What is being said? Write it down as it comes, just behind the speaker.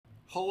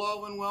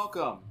Hello and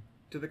welcome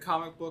to the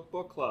Comic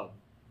Book Club.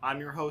 I'm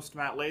your host,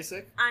 Matt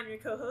Lasik. I'm your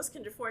co-host,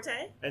 Kendra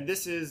Forte. And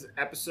this is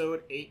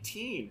episode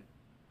 18.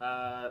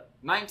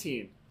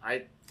 19.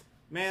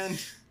 Man,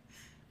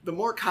 the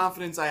more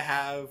confidence I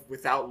have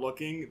without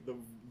looking,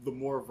 the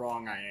more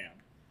wrong I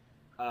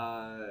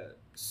am.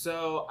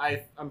 So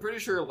I'm pretty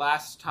sure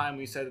last time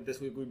we said that this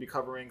week we'd be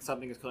covering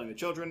Something is Killing the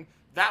Children.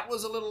 That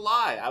was a little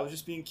lie. I was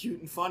just being cute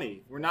and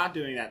funny. We're not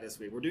doing that this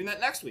week. We're doing that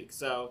next week.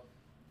 So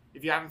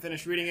if you haven't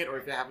finished reading it or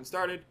if you haven't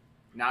started,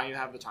 now you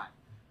have the time.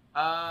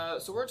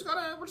 So we're just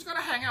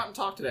gonna hang out and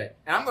talk today.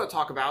 And I'm gonna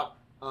talk about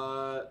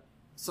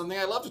something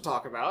I love to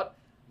talk about,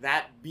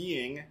 that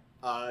being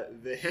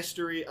the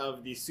history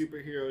of the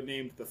superhero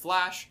named The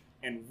Flash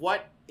and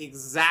what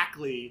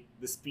exactly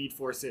the Speed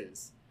Force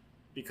is.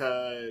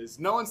 Because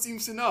no one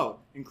seems to know,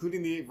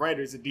 including the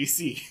writers at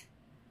DC.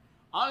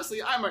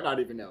 Honestly, I might not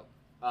even know.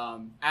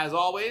 As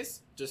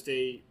always, just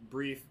a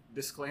brief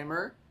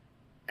disclaimer.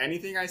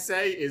 Anything I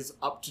say is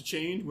up to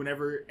change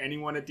whenever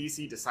anyone at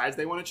DC decides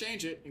they want to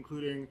change it,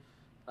 including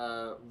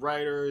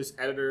writers,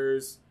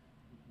 editors,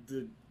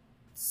 the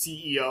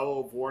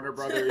CEO of Warner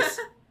Brothers.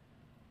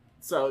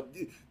 So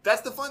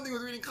that's the fun thing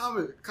with reading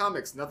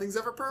comics. Nothing's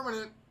ever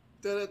permanent.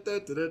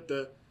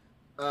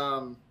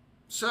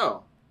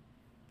 So,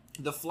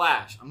 The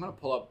Flash. I'm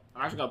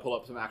actually gonna pull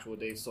up some actual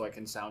dates so I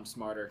can sound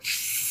smarter.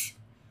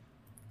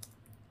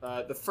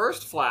 The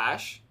first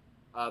Flash,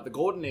 the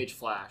Golden Age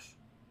Flash,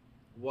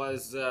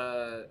 was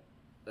a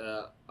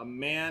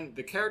man.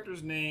 The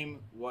character's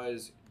name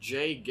was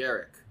Jay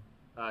Garrick.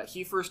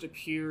 He first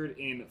appeared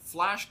in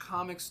Flash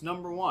Comics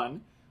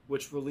 #1,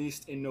 which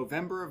released in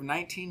November of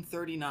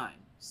 1939.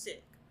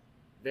 Sick.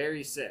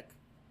 Very sick.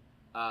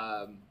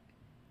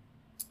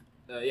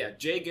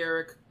 Jay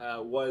Garrick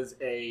was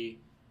a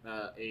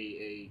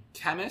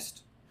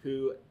chemist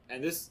who,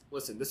 and this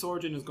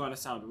origin is going to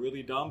sound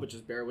really dumb, but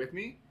just bear with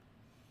me.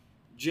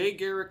 Jay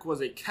Garrick was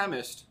a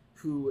chemist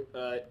who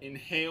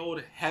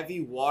inhaled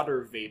heavy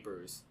water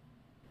vapors,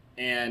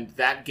 and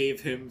that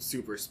gave him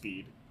super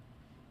speed.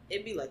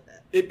 It'd be like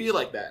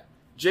that.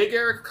 Jay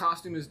Garrick's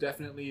costume is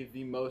definitely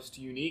the most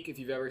unique. If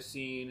you've ever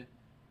seen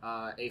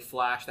a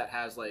Flash that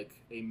has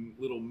like a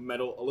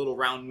little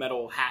round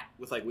metal hat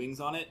with like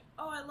wings on it.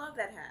 Oh, I love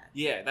that hat.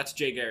 Yeah, that's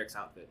Jay Garrick's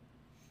outfit.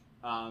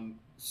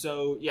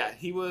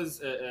 He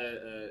was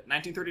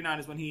 1939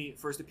 is when he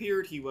first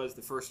appeared. He was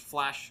the first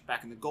Flash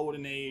back in the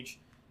Golden Age.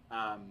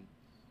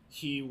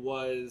 He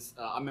was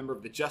a member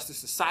of the Justice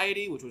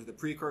Society, which was the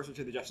precursor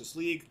to the Justice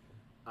League.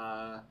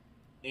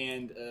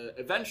 And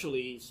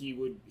eventually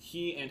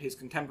he and his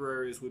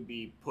contemporaries would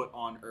be put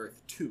on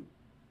Earth too.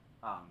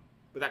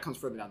 But that comes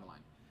further down the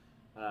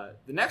line.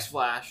 The next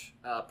Flash,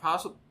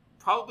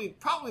 probably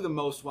the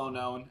most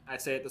well-known,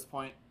 I'd say at this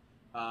point,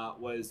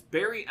 was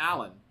Barry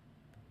Allen.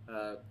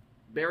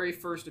 Barry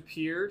first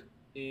appeared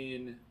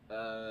in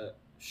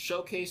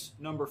Showcase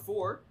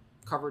 #4,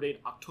 cover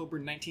date October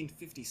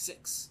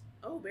 1956.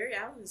 Oh, Barry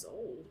Allen is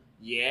old.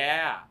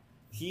 Yeah.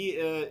 He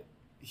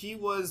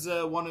was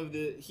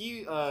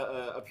he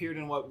appeared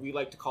in what we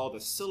like to call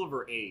the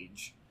Silver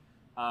Age.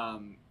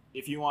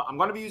 If you want, I'm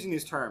going to be using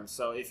these terms,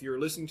 so if you're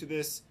listening to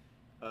this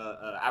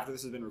after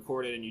this has been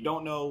recorded and you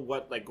don't know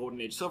what like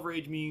Golden Age, Silver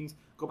Age means,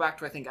 go back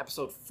to I think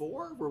episode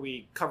 4 where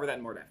we cover that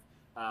in more depth.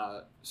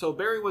 So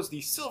Barry was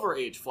the Silver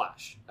Age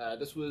Flash.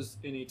 This was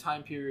in a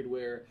time period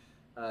where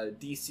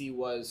DC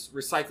was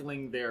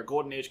recycling their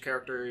Golden Age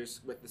characters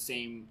with the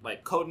same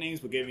like code names,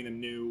 but giving them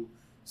new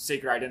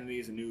sacred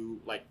identities and new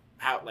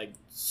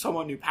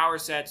somewhat new power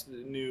sets,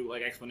 new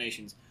like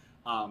explanations.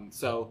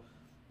 So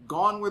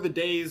gone were the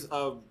days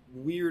of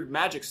weird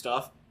magic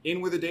stuff.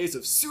 In were the days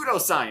of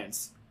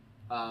pseudoscience.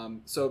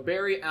 So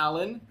Barry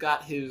Allen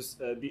got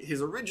his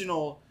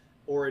original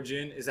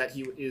origin is that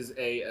he is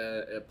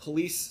a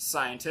police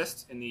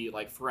scientist in the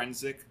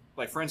forensic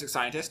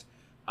scientist,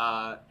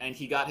 and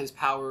he got his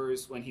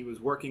powers when he was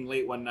working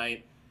late one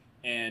night,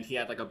 and he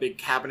had like a big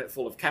cabinet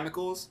full of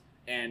chemicals,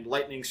 and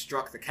lightning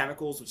struck the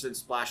chemicals, which then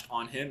splashed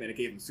on him, and it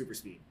gave him super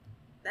speed.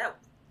 That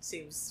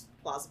seems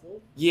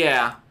plausible.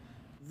 Yeah,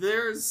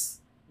 there's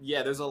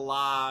a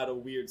lot of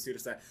weird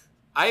pseudoscience.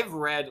 I've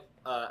read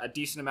a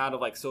decent amount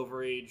of like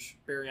Silver Age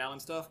Barry Allen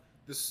stuff.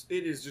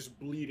 It is just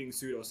bleeding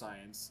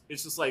pseudoscience.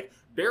 It's just like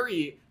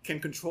Barry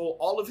can control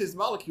all of his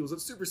molecules at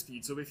super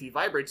speed, so if he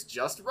vibrates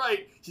just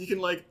right, he can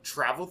like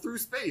travel through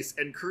space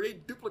and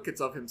create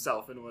duplicates of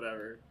himself and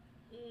whatever.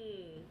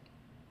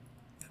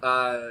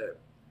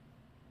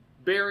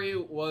 Barry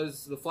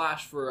was the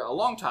Flash for a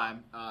long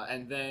time,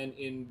 and then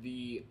in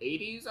the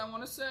 80s, I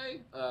want to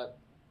say,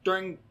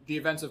 during the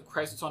events of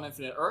Crisis on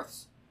Infinite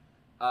Earths,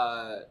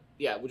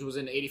 which was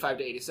in 85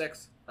 to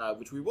 86,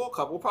 which we'll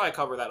probably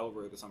cover that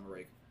over the summer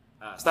break.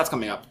 So that's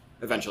coming up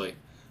eventually.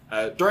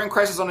 During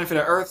Crisis on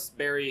Infinite Earths,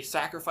 Barry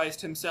sacrificed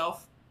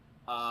himself.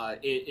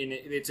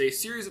 It's a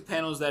series of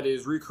panels that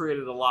is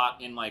recreated a lot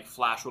in like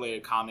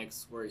Flash-related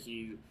comics, where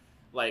he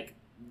like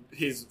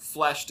his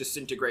flesh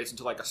disintegrates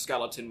into like a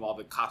skeleton while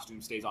the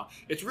costume stays on.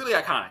 It's really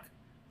iconic.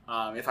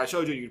 If I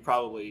showed you, you'd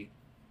probably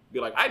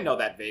be like, I know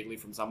that vaguely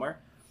from somewhere.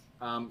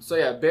 So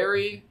yeah,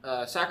 Barry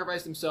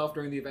sacrificed himself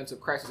during the events of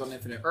Crisis on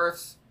Infinite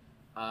Earths,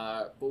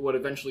 but would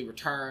eventually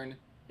return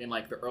in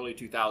like the early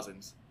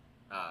 2000s.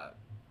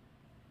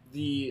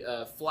 The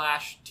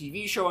Flash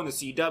TV show on the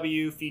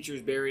CW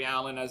features Barry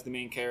Allen as the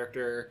main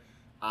character.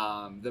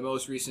 The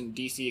most recent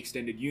DC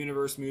Extended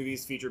Universe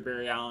movies feature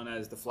Barry Allen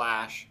as the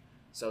Flash.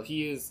 So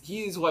he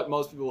is what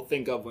most people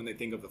think of when they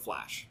think of the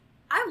Flash.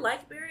 I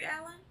like Barry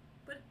Allen,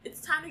 but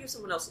it's time to give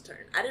someone else a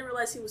turn. I didn't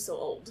realize he was so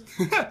old.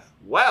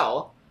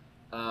 Well,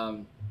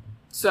 I'm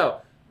going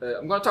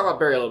to talk about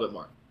Barry a little bit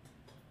more.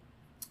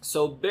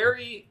 So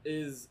Barry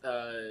is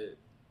okay.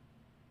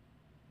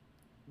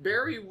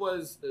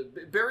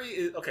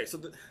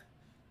 So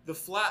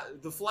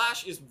the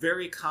Flash is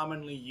very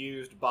commonly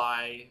used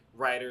by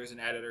writers and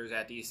editors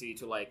at DC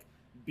to like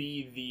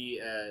be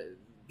the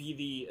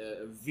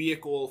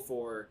vehicle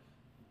for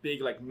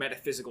big like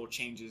metaphysical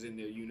changes in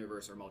the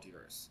universe or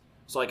multiverse.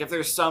 So like if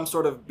there's some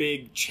sort of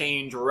big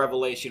change or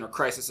revelation or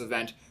crisis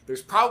event,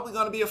 there's probably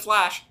going to be a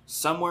Flash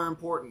somewhere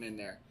important in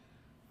there.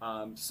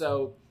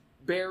 So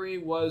Barry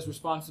was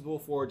responsible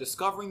for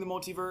discovering the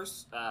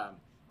multiverse.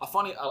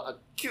 A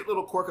cute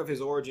little quirk of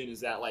his origin is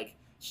that like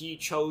he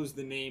chose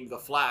the name The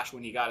Flash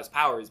when he got his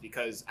powers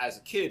because as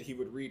a kid he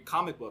would read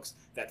comic books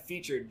that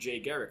featured Jay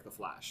Garrick the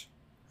Flash.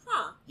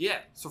 Huh. Yeah,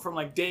 so from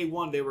like day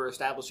one they were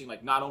establishing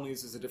like not only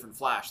is this a different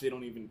Flash, they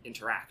don't even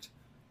interact.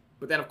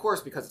 But then of course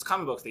because it's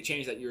comic books they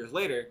changed that years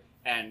later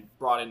and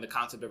brought in the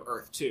concept of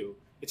Earth 2.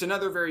 It's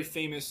another very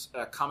famous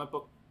comic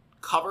book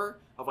cover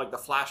of like the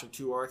Flash of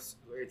Two Earths.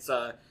 It's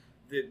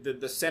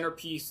the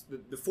centerpiece,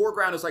 the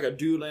foreground is like a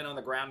dude laying on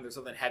the ground, there's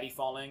something heavy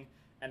falling,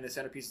 and the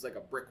centerpiece is like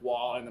a brick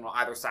wall, and then on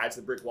either sides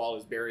of the brick wall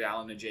is Barry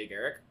Allen and Jay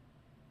Garrick.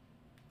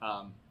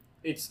 I'm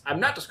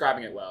not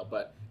describing it well,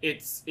 but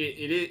it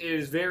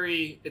is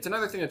very, it's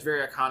another thing that's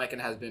very iconic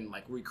and has been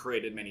like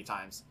recreated many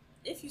times.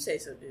 If you say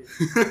so, dude.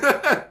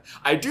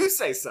 I do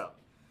say so.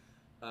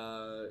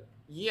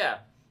 Yeah.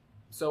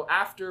 So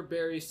after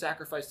Barry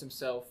sacrificed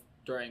himself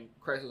during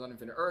Crisis on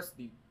Infinite Earths,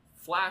 the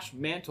Flash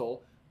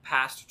mantle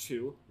passed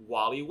to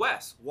Wally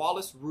West.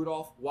 Wallace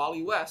Rudolph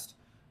Wally West,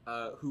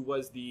 who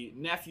was the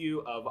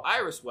nephew of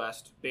Iris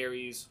West,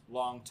 Barry's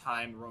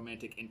longtime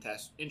romantic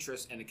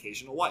interest and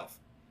occasional wife.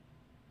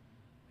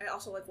 I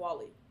also like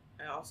Wally.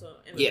 I also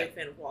am a big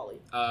fan of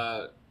Wally.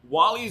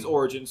 Wally's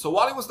origin. So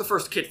Wally was the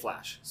first Kid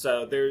Flash.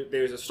 So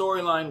there's a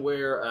storyline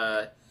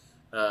where,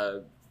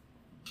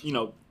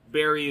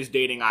 Barry is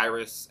dating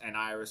Iris, and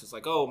Iris is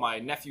like, "Oh, my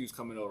nephew's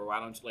coming over. Why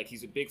don't you, like,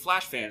 he's a big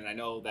Flash fan, and I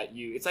know that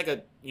you." It's like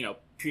a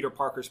Peter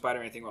Parker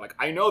Spider-Man thing where like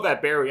I know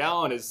that Barry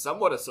Allen is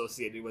somewhat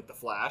associated with the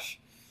Flash,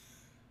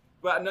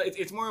 but no,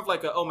 it's more of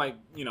like my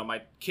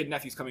kid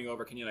nephew's coming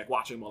over. Can you like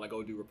watch him while I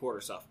go do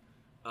reporter stuff?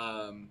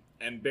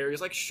 And Barry's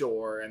like,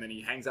 sure, and then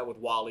he hangs out with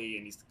Wally,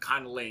 and he's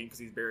kind of lame because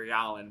he's Barry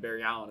Allen.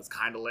 Barry Allen is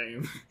kind of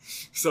lame,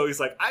 so he's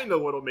like, I know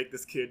what'll make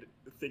this kid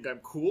think I'm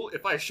cool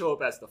if I show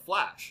up as the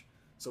Flash.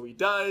 So he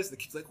does. The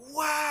kid's like,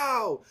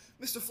 wow,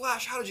 Mr.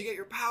 Flash, how did you get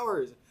your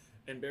powers?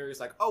 And Barry's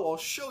like, oh, I'll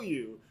show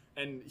you.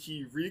 And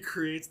he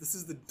recreates, this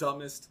is the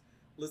dumbest,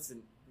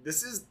 listen,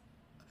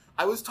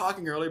 I was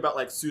talking earlier about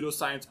like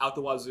pseudoscience out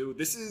the wazoo.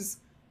 This is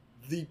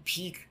the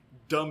peak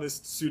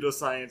dumbest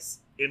pseudoscience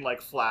in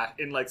like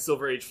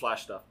Silver Age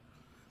Flash stuff.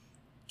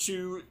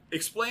 To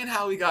explain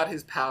how he got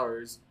his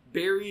powers,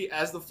 Barry,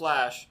 as the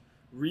Flash,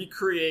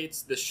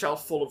 recreates the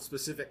shelf full of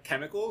specific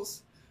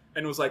chemicals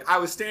and was like, I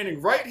was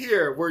standing right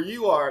here where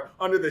you are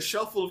under the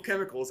shelf full of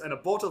chemicals and a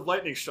bolt of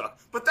lightning struck.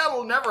 But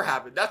that'll never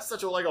happen. That's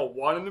such a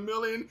 1 in a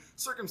million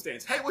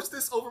circumstance. Hey, what's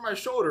this over my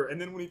shoulder? And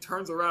then when he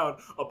turns around,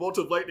 a bolt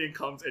of lightning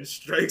comes and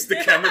strikes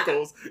the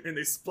chemicals and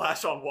they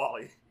splash on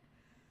Wally.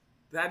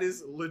 That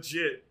is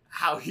legit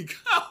how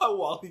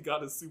Wally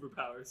got his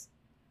superpowers.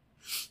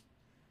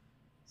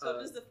 So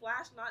does the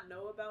Flash not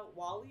know about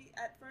Wally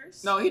at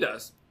first? No, he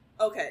does.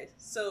 Okay,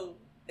 so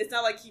it's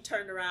not like he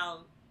turned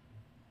around,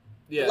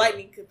 yeah.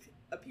 Lightning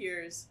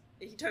appears,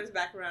 and he turns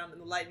back around and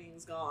the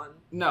lightning's gone.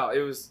 No, it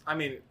was,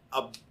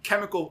 a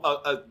chemical,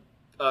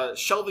 a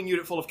shelving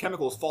unit full of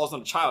chemicals falls on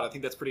a child. I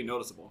think that's pretty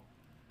noticeable.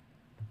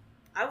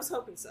 I was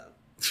hoping so.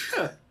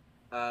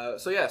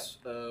 So yes,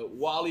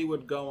 Wally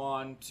would go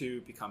on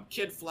to become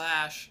Kid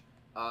Flash.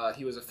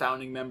 He was a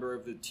founding member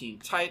of the Teen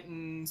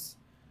Titans.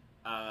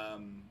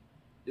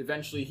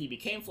 Eventually he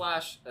became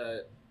Flash.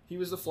 He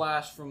was the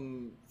Flash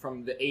from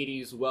the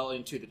 80s well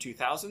into the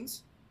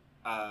 2000s.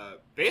 From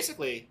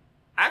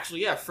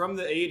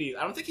the 80s.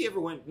 I don't think he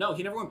never went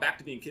back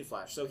to being Kid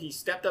Flash. So he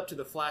stepped up to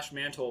the Flash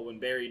mantle when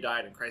Barry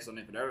died in Crisis on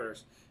Infinite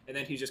Earths, and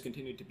then he just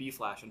continued to be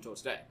Flash until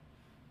today.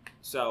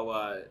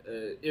 So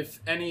if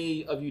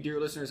any of you dear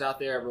listeners out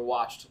there ever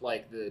watched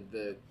like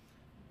the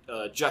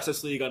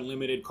Justice League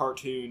Unlimited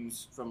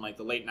cartoons from like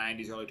the late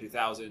 90s, early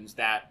 2000s,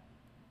 that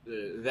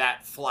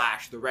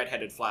Flash, the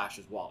redheaded Flash,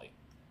 is Wally.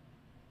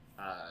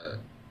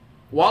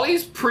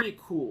 Wally's pretty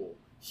cool.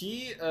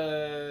 He,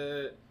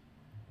 in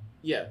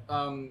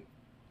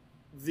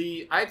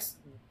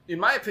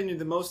my opinion,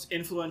 the most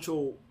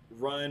influential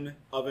run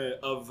of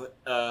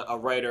a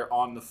writer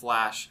on the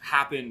Flash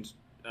happened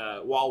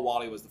while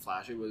Wally was the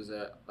Flash. It was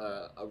a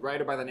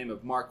writer by the name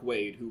of Mark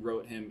Waid who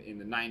wrote him in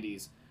the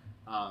 90s.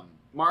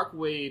 Mark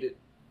Waid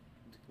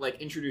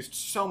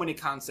introduced so many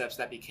concepts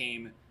that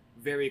became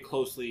very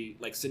closely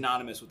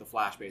synonymous with the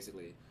Flash,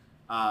 basically.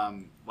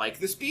 Like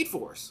the Speed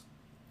Force,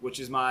 which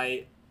is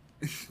my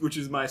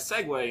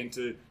segue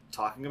into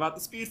talking about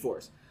the Speed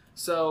Force.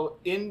 So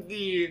in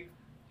the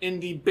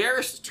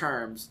barest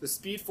terms, the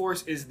Speed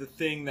Force is the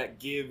thing that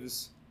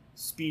gives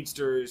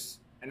speedsters,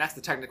 and that's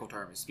the technical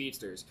term, is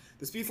speedsters.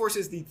 The Speed Force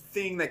is the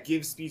thing that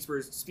gives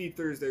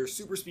speedsters their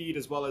super speed,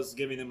 as well as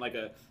giving them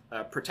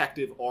a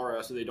protective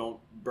aura so they don't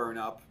burn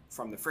up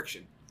from the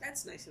friction.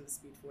 That's nice of the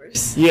Speed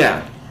Force.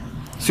 Yeah.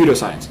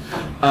 Pseudoscience.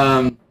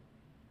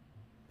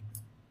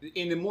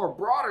 In the more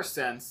broader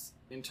sense,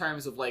 in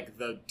terms of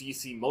the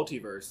DC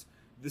multiverse,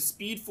 the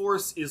Speed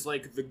Force is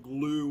the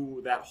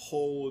glue that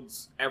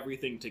holds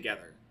everything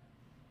together.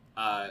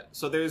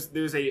 So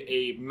there's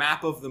a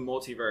map of the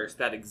multiverse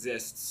that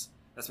exists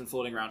that's been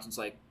floating around since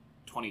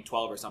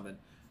 2012 or something.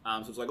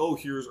 So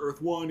it's here's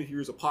Earth 1,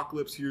 here's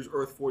Apocalypse, here's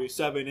Earth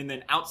 47, and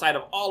then outside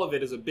of all of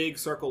it is a big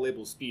circle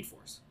labeled Speed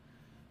Force.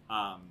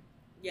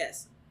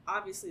 Yes,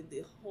 obviously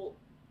the whole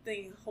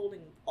thing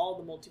holding all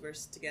the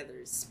multiverse together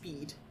is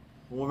speed.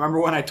 Well, remember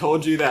when I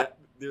told you that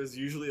there's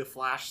usually a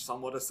Flash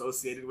somewhat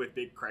associated with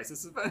big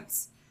crisis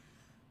events?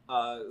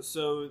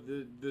 So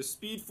the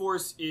Speed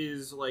Force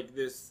is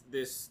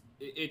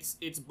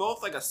it's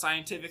both a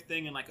scientific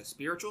thing and a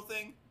spiritual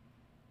thing.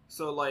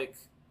 So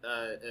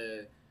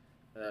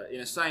in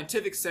a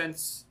scientific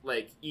sense,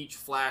 each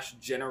Flash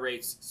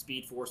generates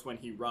Speed Force when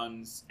he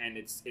runs, and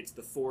it's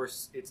the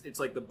force. It's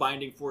the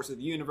binding force of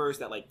the universe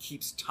that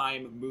keeps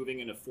time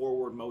moving in a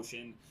forward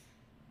motion,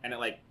 and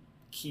it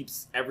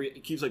keeps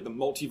the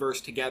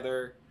multiverse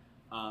together.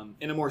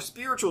 In a more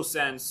spiritual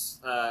sense,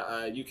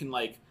 you can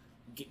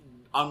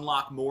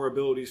unlock more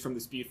abilities from the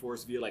Speed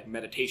Force via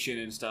meditation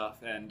and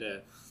stuff. And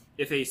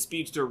if a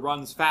speedster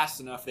runs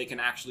fast enough, they can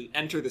actually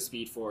enter the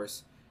Speed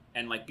Force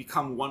and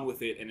become one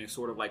with it in a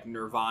sort of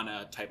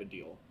Nirvana type of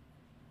deal.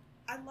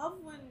 I love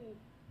when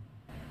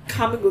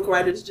comic book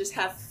writers just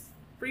have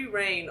free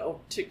reign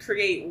to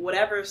create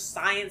whatever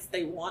science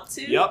they want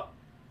to. Yep.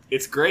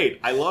 It's great.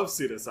 I love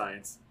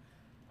pseudoscience.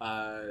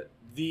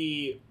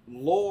 The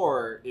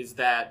lore is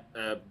that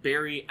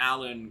Barry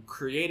Allen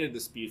created the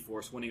Speed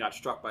Force when he got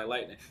struck by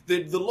lightning.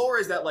 The lore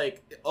is that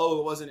it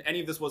wasn't any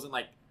of this wasn't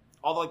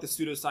all the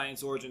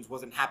pseudoscience origins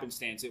wasn't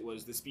happenstance. It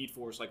was the Speed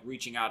Force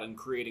reaching out and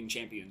creating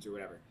champions or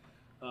whatever.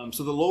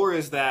 So the lore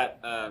is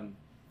that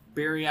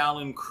Barry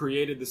Allen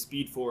created the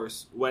Speed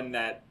Force when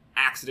that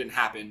accident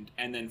happened,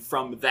 and then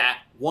from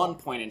that one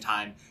point in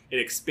time, it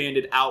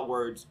expanded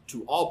outwards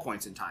to all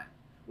points in time,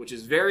 which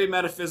is very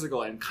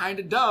metaphysical and kind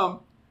of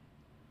dumb.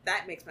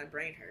 That makes my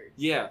brain hurt.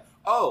 Yeah.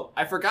 Oh,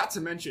 I forgot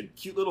to mention,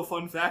 cute little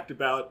fun fact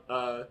about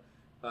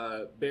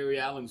Barry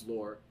Allen's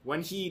lore.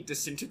 When he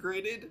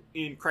disintegrated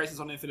in Crisis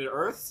on Infinite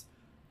Earths,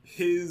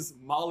 his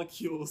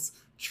molecules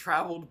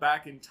traveled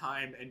back in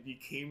time and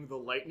became the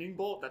lightning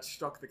bolt that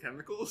struck the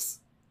chemicals.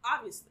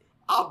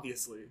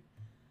 Obviously.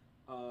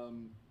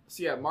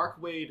 So yeah, Mark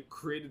Waid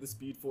created the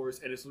Speed Force,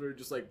 and it's literally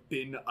just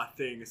been a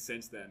thing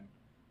since then.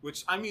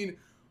 Which, I mean,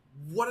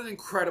 what an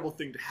incredible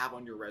thing to have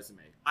on your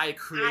resume. I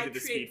created the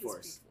Speed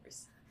Force.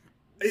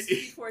 The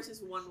Speed Force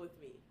is one with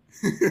me.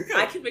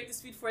 I can make the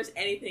Speed Force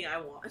anything I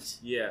want.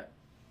 Yeah.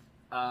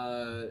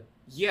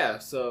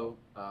 So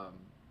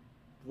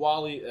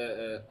Wally,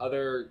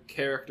 other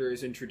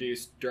characters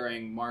introduced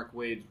during Mark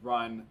Waid's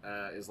run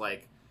is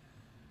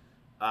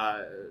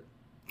oh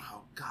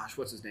gosh,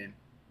 what's his name?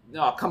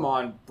 Oh, come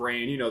on,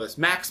 brain, you know this.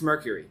 Max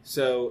Mercury.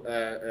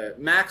 So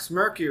Max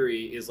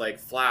Mercury is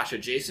Flash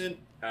adjacent.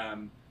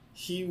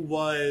 He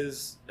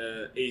was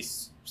a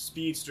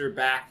speedster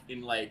back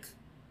in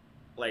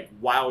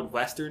Wild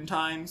Western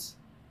times.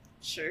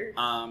 Sure.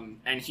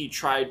 And he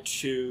tried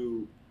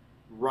to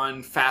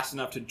run fast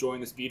enough to join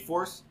the Speed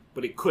Force,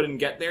 but he couldn't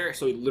get there,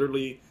 so he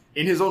literally,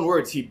 in his own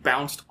words, he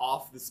bounced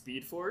off the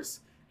Speed Force,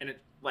 and it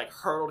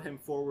hurled him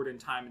forward in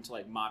time into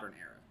modern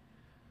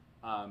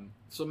era.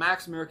 So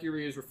Max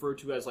Mercury is referred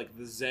to as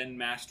the Zen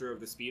master of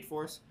the Speed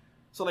Force.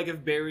 So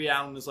if Barry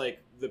Allen is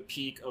the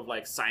peak of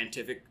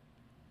scientific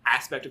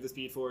aspect of the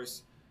Speed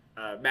Force,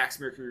 Max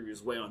Mercury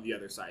is way on the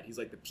other side. He's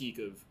the peak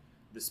of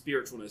the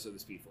spiritualness of the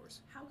Speed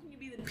Force. How can you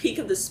be the peak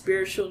of the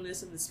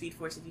spiritualness of the Speed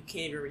Force if you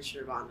can't even reach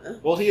Nirvana?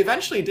 Well, he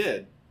eventually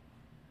did.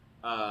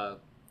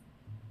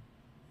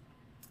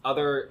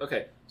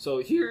 Okay, so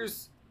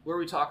here's where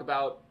we talk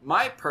about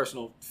my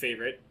personal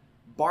favorite,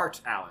 Bart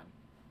Allen.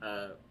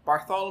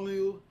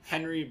 Bartholomew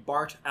Henry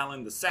Bart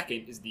Allen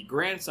II is the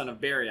grandson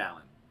of Barry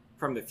Allen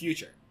from the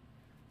future.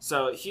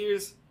 So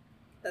here's...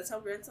 That's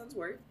how grandsons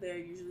work. They're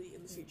usually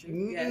in the future.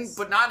 Yes.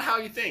 But not how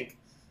you think.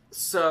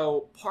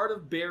 So part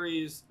of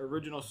Barry's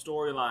original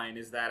storyline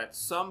is that at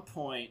some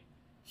point,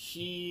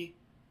 he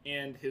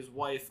and his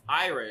wife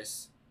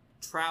Iris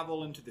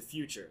travel into the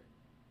future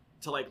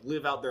to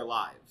live out their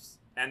lives.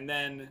 And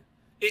then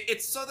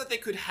it's so that they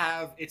could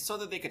have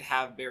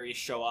Barry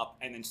show up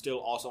and then still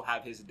also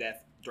have his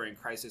death during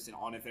Crisis and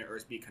on Infinite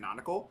Earths be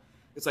canonical.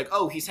 it's like,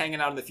 oh, he's hanging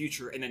out in the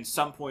future, and then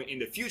some point in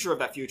the future of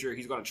that future,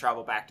 he's going to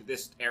travel back to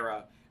this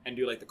era and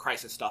do like the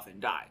crisis stuff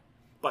and die.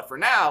 But for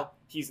now,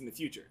 he's in the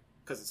future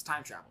because it's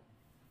time travel.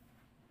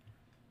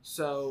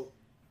 So,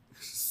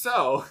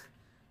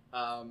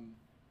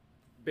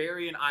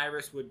 Barry and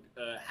Iris would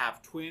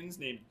have twins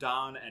named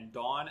Don and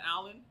Dawn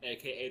Allen,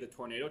 aka the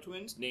Tornado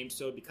Twins, named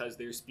so because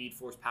their Speed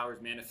Force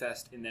powers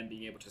manifest in them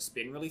being able to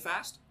spin really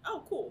fast.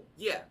 Oh, cool.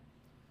 Yeah.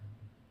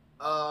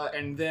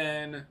 And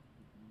then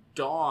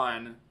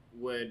Dawn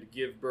would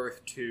give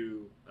birth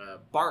to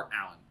Bart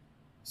Allen.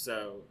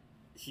 So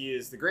he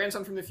is the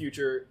grandson from the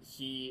future.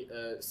 He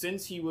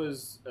since he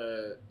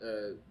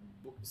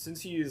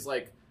is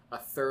like a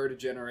third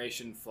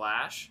generation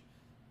Flash,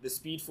 the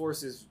Speed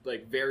Force is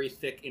like very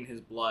thick in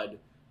his blood.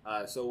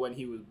 So when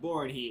he was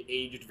born, he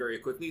aged very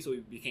quickly. So he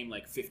became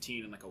like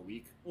 15 in like a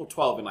week, well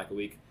 12 in like a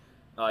week,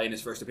 in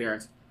his first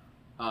appearance.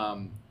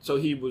 So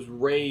he was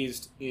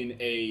raised in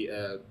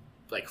a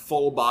like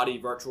full body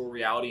virtual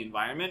reality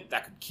environment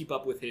that could keep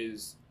up with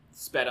his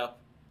sped up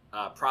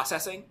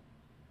processing.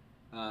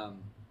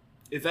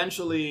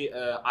 Eventually,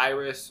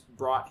 Iris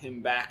brought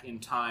him back in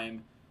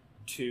time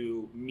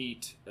to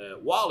meet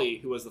Wally,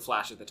 who was the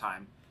Flash at the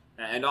time,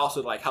 and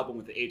also like help him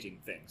with the aging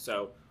thing.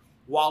 So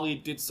Wally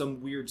did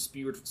some weird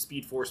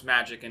Speed Force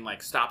magic and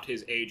like stopped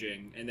his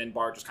aging, and then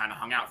Bart just kind of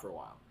hung out for a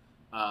while.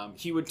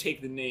 He would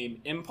take the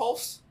name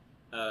Impulse,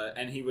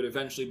 and he would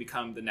eventually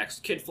become the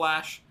next Kid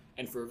Flash,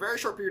 and for a very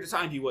short period of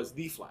time he was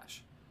the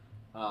Flash.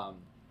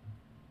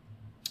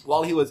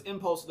 While he was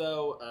Impulse,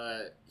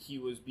 though, he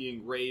was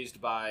being raised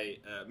by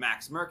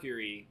Max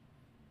Mercury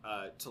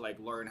to like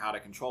learn how to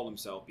control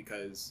himself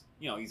because,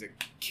 you know, he's a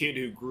kid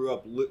who grew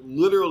up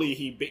literally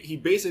he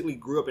basically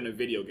grew up in a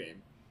video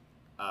game.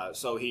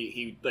 So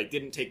he like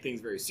didn't take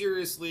things very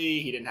seriously.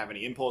 He didn't have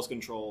any impulse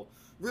control.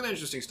 Really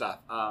interesting stuff.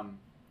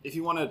 If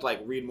you want to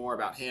like read more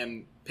about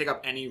him, pick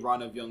up any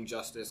run of Young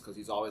Justice because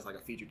he's always like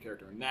a featured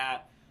character in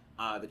that.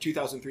 The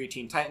 2003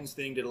 Teen Titans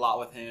thing did a lot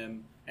with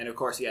him, and of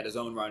course he had his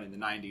own run in the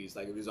 90s,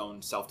 like his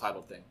own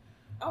self-titled thing.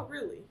 Oh,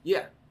 really?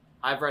 Yeah,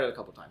 I've read it a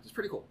couple times. It's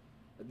pretty cool.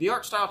 The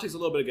art style takes a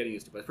little bit of getting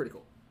used to, but it's pretty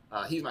cool.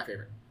 He's my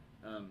favorite.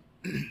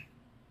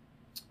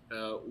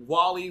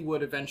 Wally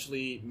would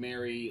eventually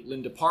marry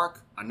Linda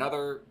Park,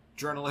 another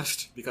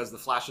journalist, because the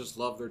Flashes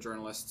love their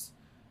journalists.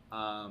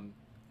 And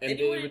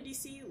anyone in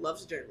DC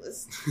loves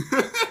journalists.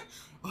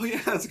 Oh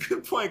yeah, that's a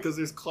good point, because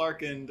there's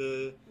Clark and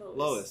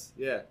Lois.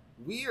 Yeah,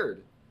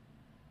 weird.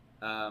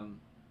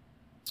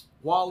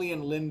 Wally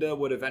and Linda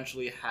would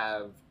eventually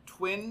have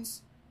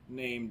twins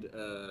named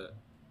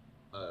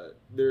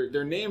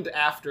they're named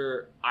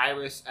after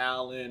Iris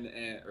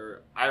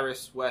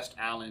West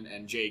Allen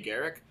and Jay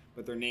Garrick,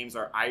 but their names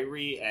are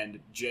Irie and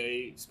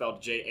Jay,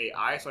 spelled Jai,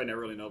 so I never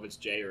really know if it's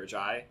Jay or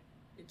Jai.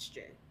 It's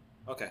Jay.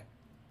 Okay.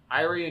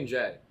 Irie and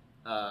Jay.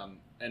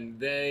 And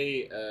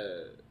they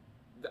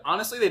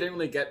honestly they didn't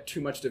really get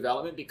too much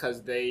development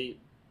because they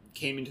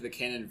came into the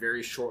canon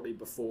very shortly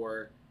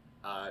before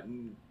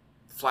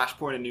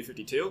Flashpoint and New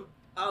 52.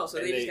 Oh, so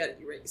they just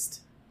got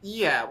erased.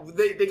 Yeah,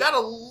 they got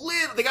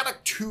they got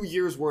like 2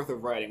 years worth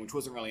of writing, which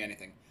wasn't really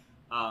anything.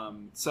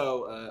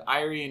 So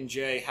Irie and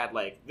Jay had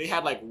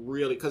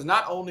really, because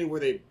not only were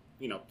they,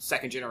 you know,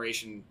 second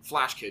generation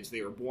Flash kids,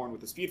 they were born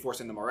with the Speed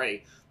Force in them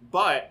already,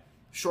 but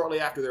shortly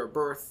after their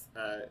birth,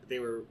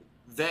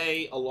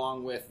 they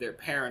along with their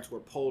parents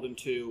were pulled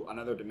into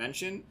another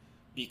dimension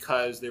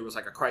because there was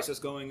like a crisis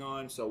going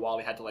on. So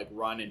Wally had to like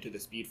run into the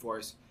Speed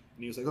Force,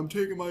 and he was like, "I'm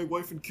taking my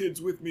wife and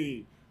kids with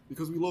me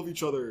because we love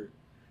each other."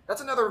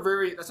 That's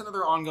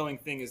another ongoing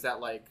thing, is that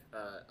like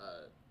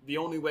the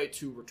only way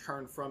to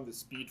return from the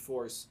Speed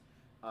Force,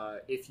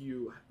 if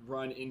you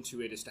run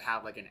into it, is to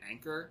have like an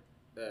anchor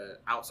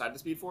outside the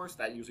Speed Force,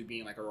 that usually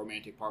being like a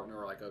romantic partner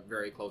or like a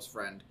very close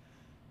friend.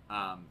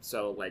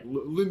 So like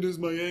Linda's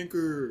my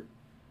anchor.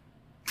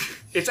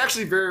 It's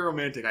actually very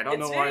romantic. I don't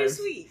know why. It's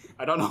very sweet.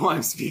 I don't know why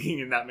I'm speaking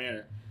in that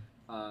manner.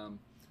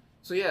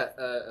 So yeah,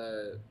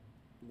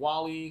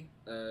 Wally,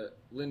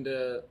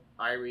 Linda,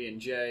 Irie, and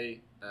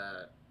Jay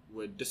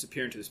would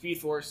disappear into the Speed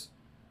Force.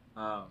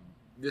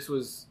 This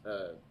was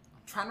I'm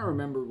trying to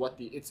remember what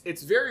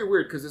it's very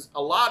weird because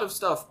a lot of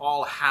stuff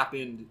all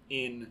happened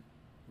in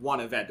one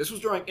event. This was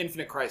during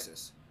Infinite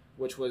Crisis,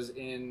 which was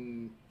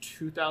in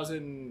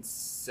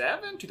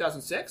 2007,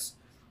 2006.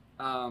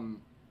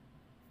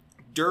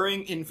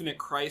 During Infinite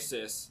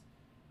Crisis,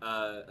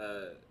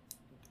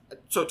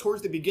 so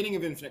towards the beginning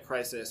of Infinite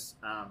Crisis,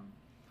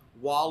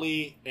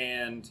 Wally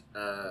and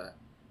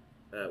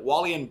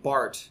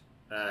Bart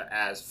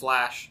as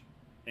Flash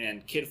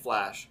and Kid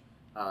Flash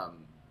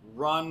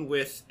run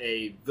with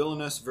a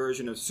villainous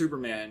version of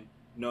Superman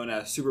known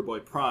as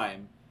Superboy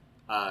Prime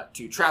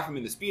to trap him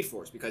in the Speed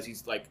Force because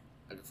he's like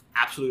an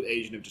absolute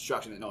agent of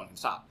destruction that no one can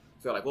stop.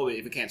 So they're like, well,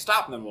 if we can't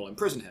stop him, then we'll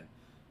imprison him.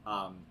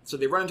 So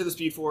they run into the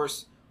Speed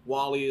Force.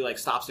 Wally like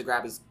stops to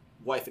grab his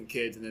wife and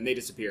kids, and then they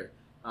disappear.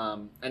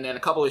 And then a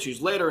couple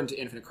issues later into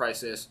Infinite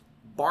Crisis,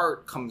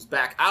 Bart comes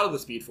back out of the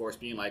Speed Force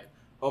being like,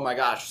 oh my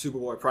gosh,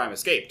 Superboy Prime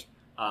escaped.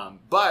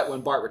 But when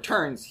Bart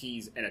returns,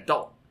 he's an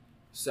adult.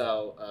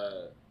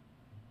 So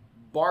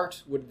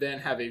Bart would then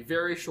have a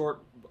very short.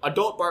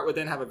 Adult Bart would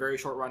then have a very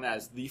short run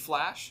as the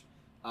Flash,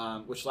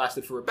 which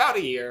lasted for about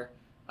a year,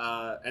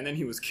 and then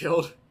he was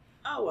killed.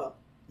 Oh well.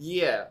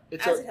 Yeah,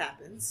 It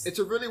happens. It's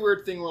a really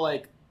weird thing where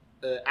like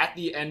at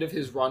the end of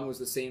his run was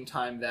the same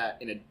time that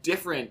in a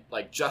different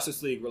like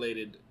Justice League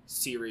related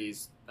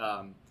series,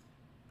 a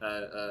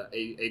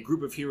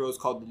group of heroes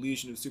called the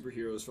Legion of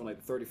Superheroes from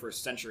like the 31st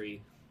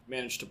century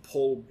managed to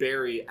pull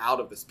Barry out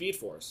of the Speed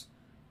Force.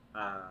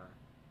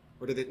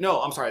 Or did they?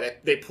 No, I'm sorry.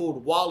 They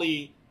pulled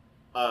Wally.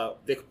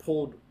 They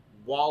pulled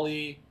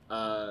Wally,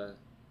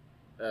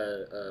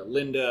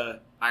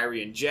 Linda,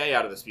 Irie, and Jay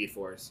out of the Speed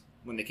Force.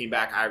 When they came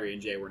back, Irie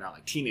and Jay were now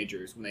like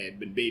teenagers when they had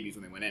been babies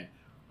when they went in.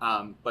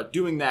 But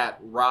doing that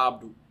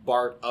robbed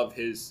Bart of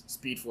his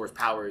Speed Force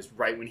powers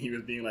right when he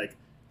was being like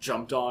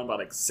jumped on by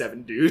like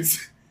 7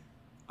 dudes.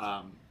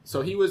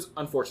 So he was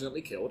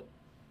unfortunately killed.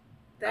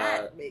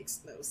 That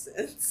makes no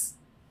sense.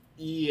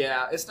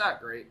 Yeah, it's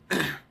not great.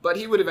 But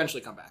he would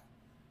eventually come back.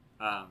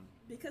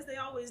 Because they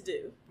always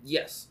do.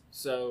 Yes.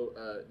 So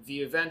the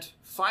event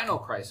Final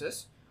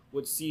Crisis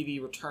would see the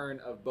return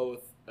of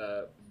both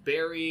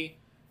Barry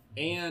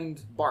and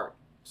Bart.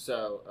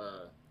 So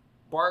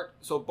Bart,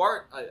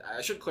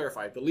 I should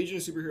clarify, the Legion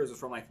of Superheroes is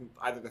from like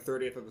either the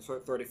 30th or the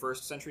 31st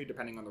century,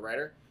 depending on the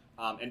writer,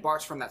 and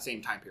Bart's from that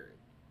same time period.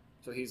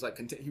 So he's like,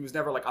 he was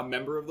never like a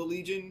member of the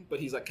Legion, but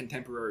he's like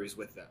contemporaries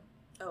with them.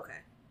 Okay.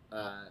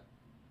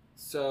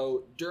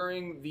 So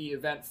during the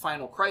event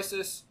Final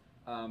Crisis,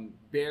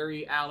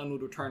 Barry Allen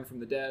would return from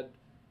the dead,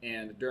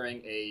 and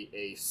during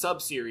a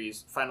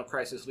sub-series, Final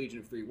Crisis Legion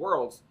of Three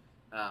Worlds,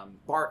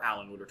 Bart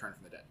Allen would return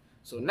from the dead.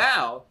 So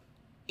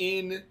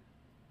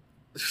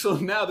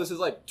now this is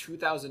like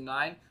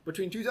 2009.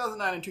 Between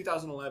 2009 and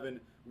 2011,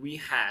 we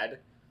had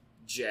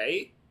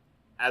Jay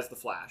as the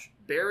Flash,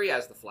 Barry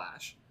as the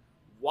Flash,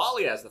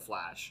 Wally as the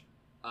Flash,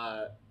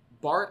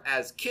 Bart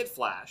as Kid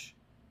Flash.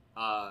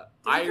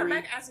 Did he come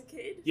back as a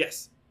kid?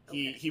 Yes.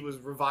 Okay. He was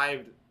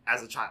revived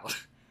as a child.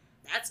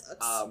 That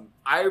sucks.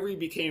 Irie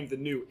became the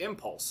new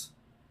Impulse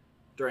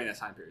during that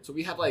time period. So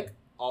we had like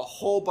a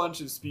whole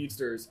bunch of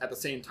speedsters at the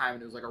same time,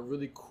 and it was like a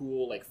really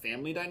cool like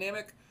family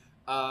dynamic.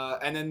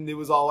 And then it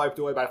was all wiped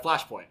away by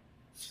Flashpoint.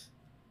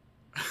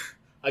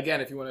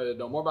 Again, if you want to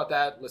know more about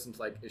that, listen to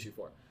like issue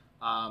 4.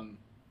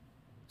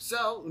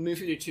 So New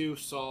 52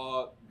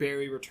 saw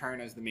Barry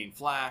return as the main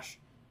Flash.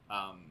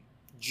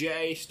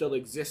 Jay still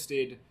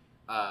existed,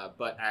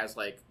 but as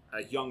like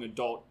a young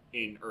adult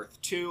in Earth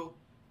 2.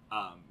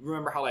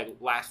 Remember how like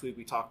last week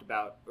we talked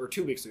about, or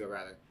 2 weeks ago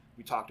rather,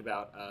 we talked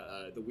about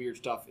the weird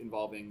stuff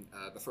involving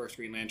the first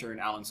Green Lantern,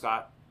 Alan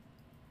Scott?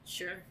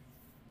 Sure.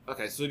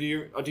 Okay, so do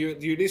you at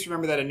least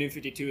remember that in New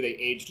 52 they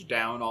aged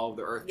down all of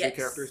the Earth 2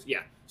 characters?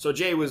 Yeah. So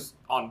Jay was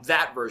on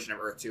that version of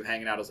Earth 2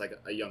 hanging out as like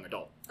a young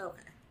adult.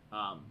 Okay.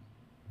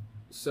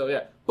 So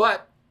yeah,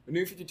 but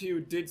New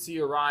 52 did see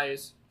a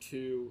rise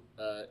to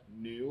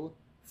new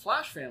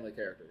Flash family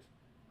characters.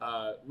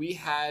 We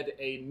had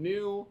a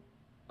new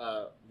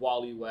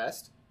Wally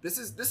West. This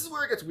is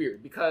where it gets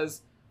weird,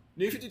 because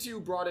New 52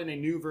 brought in a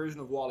new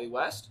version of Wally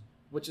West,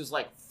 which is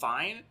like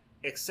fine,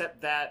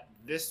 except that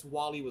this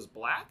Wally was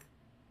black,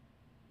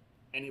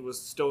 and he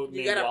was still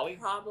named Wally. You got a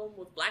problem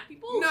with black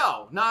people?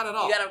 No, not at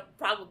all. You got a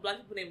problem with black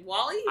people named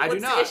Wally? I do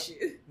not. What's the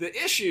issue?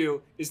 The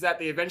issue is that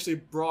they eventually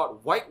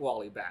brought White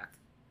Wally back.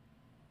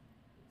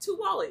 2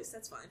 Wallies,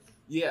 that's fine.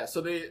 Yeah, so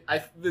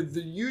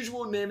the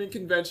usual naming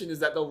convention is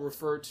that they'll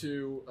refer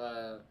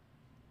to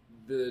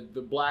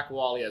the Black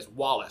Wally as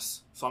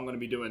Wallace. So I'm going to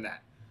be doing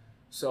that.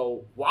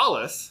 So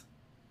Wallace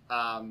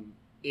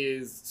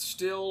is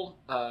still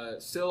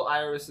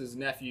Iris's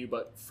nephew,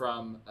 but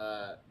from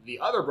the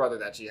other brother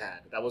that she had.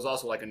 That was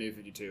also like a New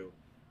 52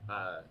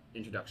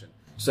 introduction.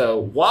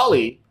 So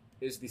Wally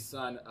is the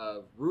son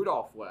of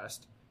Rudolph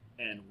West,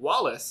 and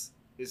Wallace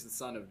is the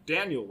son of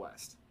Daniel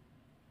West.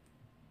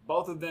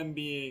 Both of them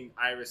being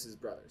Iris's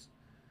brothers.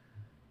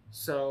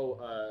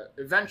 So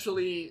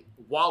eventually,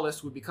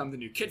 Wallace would become the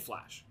new Kid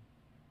Flash,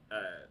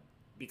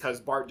 because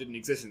Bart didn't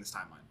exist in this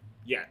timeline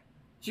yet.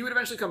 He would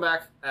eventually come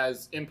back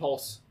as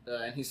Impulse,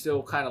 and he's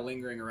still kind of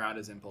lingering around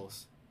as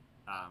Impulse.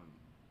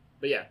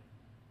 But yeah,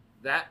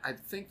 I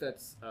think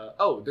that's.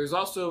 There's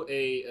also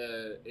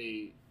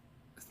a.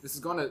 This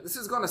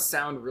is gonna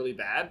sound really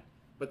bad,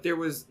 but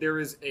there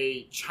is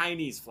a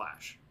Chinese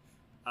Flash.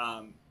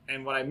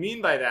 And what I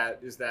mean by that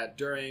is that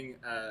during,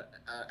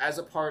 as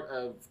a part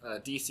of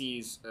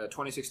DC's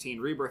 2016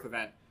 Rebirth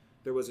event,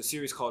 there was a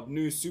series called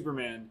New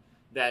Superman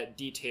that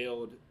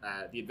detailed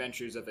the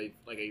adventures of a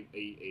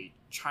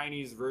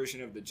Chinese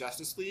version of the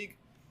Justice League.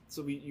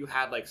 So you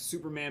had like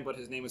Superman, but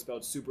his name was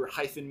spelled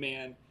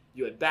Super-Man.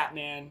 You had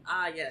Batman.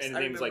 Yes, and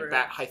his name was like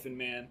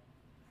Bat-Man.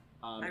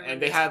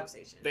 And they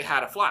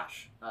had a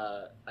Flash.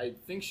 I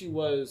think she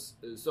was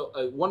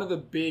one of the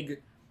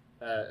big.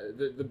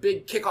 The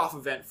big kickoff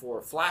event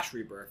for Flash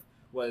Rebirth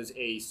was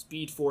a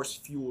Speed Force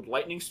fueled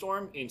lightning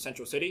storm in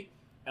Central City,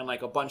 and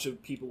like a bunch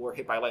of people were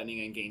hit by lightning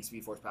and gained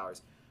Speed Force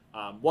powers.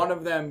 One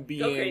of them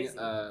being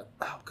I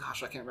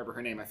can't remember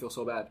her name. I feel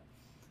so bad.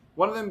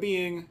 One of them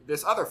being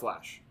this other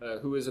Flash,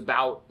 who is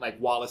about like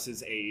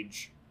Wallace's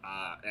age,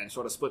 and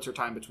sort of splits her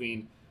time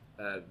between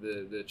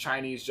the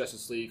Chinese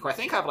Justice League, who I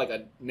think have like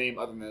a name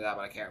other than that,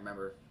 but I can't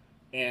remember,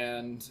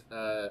 and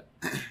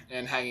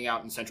and hanging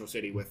out in Central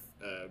City with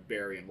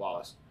Barry and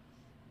Wallace.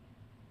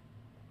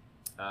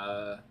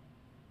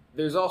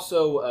 There's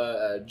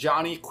also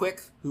Johnny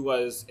Quick, who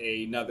was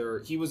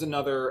another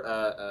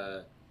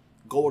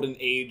Golden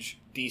Age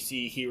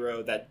DC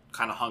hero that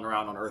kind of hung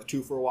around on Earth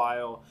 2 for a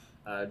while.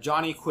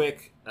 Johnny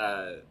Quick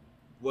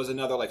was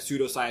another like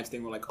pseudoscience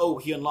thing where like, oh,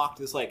 he unlocked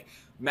this like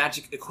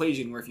magic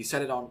equation where if you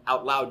said it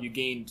out loud, you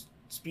gained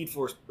speed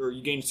force or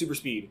you gained super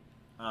speed.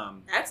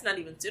 That's not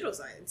even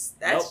pseudoscience.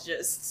 That's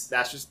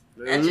just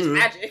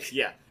magic.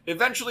 Yeah.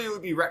 Eventually, it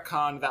would be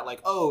retconned that like,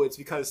 oh, it's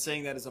because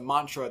saying that is a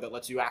mantra that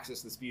lets you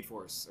access the speed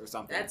force or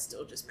something. That's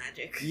still just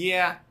magic.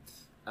 Yeah.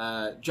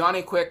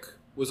 Johnny Quick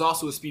was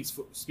also a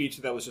speech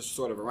that was just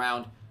sort of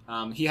around.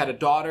 He had a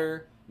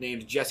daughter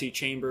named Jessie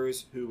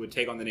Chambers who would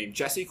take on the name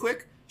Jessie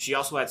Quick. She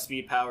also had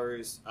speed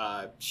powers.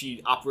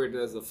 She operated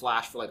as the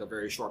Flash for like a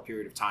very short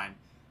period of time.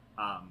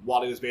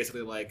 Wally was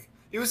basically like,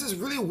 it was this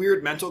really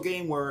weird mental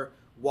game where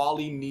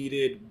Wally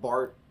needed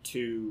Bart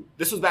to...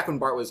 This was back when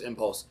Bart was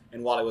Impulse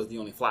and Wally was the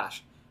only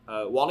Flash.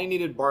 Wally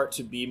needed Bart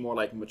to be more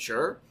like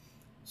mature.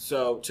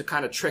 So to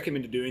kind of trick him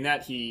into doing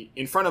that, he,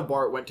 in front of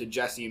Bart, went to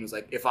Jesse and was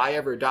like, if I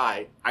ever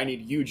die, I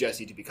need you,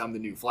 Jesse, to become the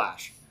new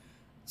Flash.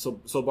 So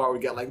Bart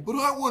would get like, but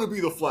I want to be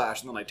the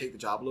Flash, and then like take the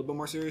job a little bit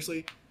more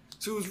seriously.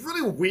 So it was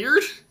really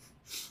weird.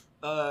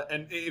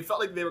 And it felt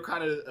like they were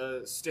kind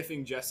of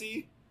stiffing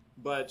Jesse,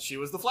 but she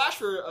was the Flash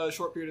for a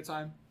short period of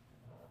time.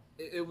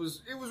 It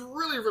was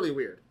really, really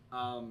weird.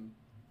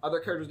 Other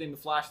characters named the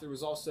Flash. There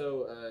was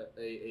also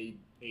a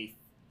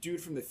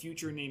dude from the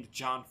future named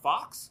John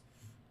Fox,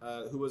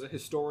 who was a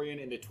historian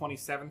in the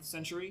 27th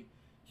century.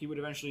 He would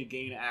eventually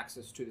gain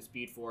access to the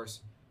Speed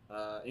Force,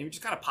 and he would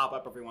just kind of pop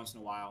up every once in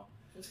a while.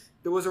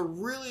 There was a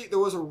really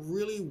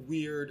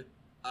weird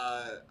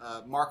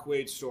Mark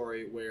Waid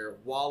story where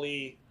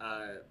Wally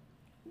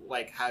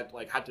had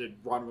to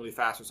run really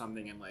fast or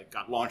something and like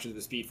got launched into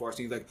the Speed Force,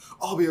 and he's like,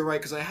 I'll be alright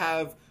because I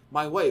have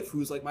my wife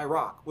who's like my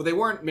rock. Well, they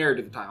weren't married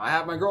at the time. I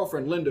have my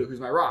girlfriend Linda who's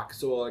my rock,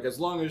 so like as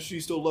long as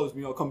she still loves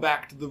me, I'll come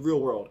back to the real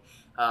world.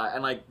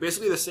 And like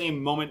basically the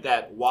same moment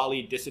that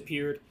Wally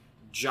disappeared,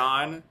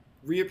 John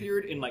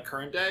reappeared in like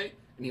current day,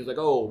 and he was like,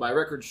 oh, my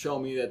records show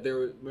me that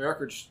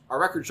our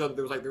records show that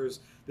there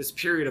was this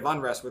period of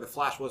unrest where the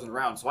Flash wasn't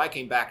around, so I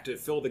came back to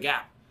fill the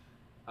gap.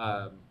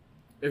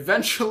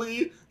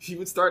 Eventually, he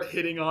would start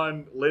hitting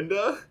on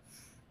Linda,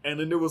 and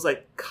Linda was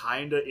like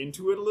kinda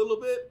into it a little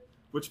bit,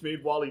 which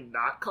made Wally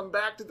not come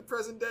back to the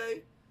present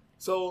day.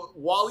 So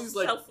Wally's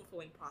like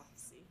self-fulfilling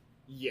prophecy.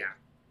 Yeah.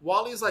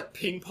 Wally's like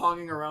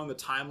ping-ponging around the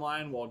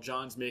timeline while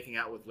John's making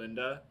out with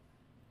Linda.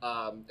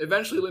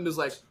 Eventually Linda's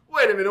like,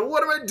 wait a minute,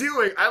 what am I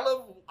doing? I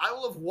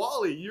love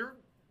Wally. You're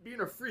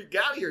being a freak.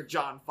 Get out of here,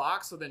 John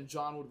Fox. So then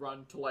John would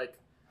run to like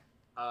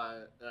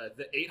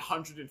the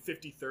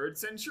 853rd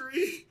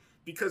century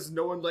because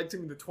no one liked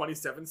him in the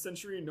 27th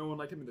century and no one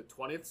liked him in the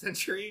 20th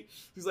century.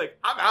 He's like,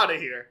 I'm out of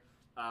here.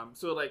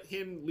 So like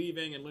him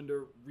leaving and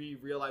Linda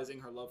realizing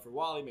her love for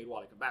Wally made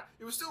Wally come back.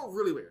 It was still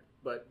really weird,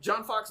 but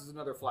John Fox is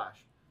another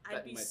Flash.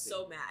 I'd be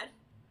so mad.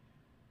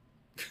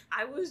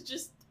 I was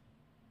just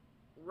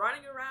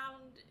running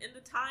around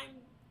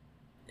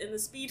in the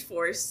Speed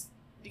Force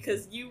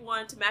because you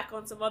wanted to mac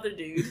on some other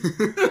dude. Do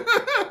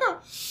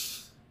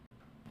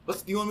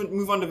you want to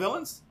move on to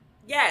villains?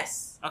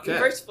 Yes. Okay.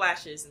 Reverse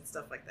Flashes and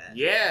stuff like that.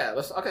 Yeah.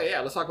 Let's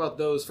talk about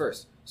those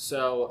first.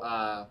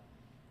 So,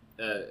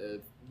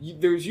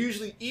 there's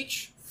usually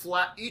each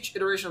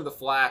iteration of the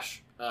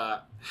Flash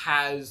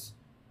has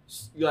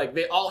like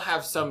they all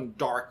have some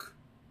dark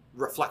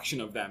reflection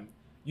of them,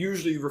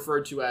 usually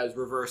referred to as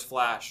Reverse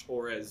Flash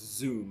or as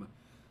Zoom.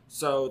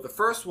 So the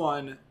first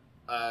one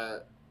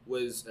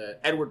was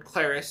Edward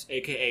Claris,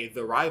 aka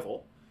the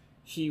Rival.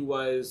 He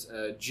was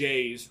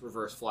Jay's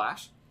Reverse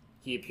Flash.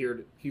 He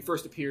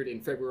first appeared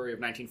in February of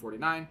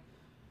 1949.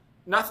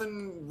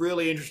 Nothing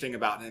really interesting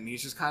about him.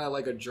 He's just kind of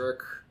like a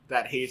jerk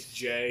that hates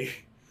Jay.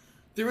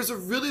 There was a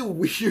really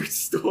weird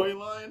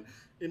storyline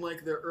in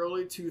like the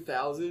early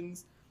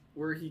 2000s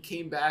where he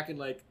came back and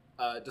like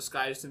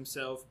disguised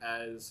himself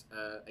as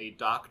a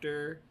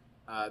doctor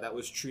that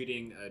was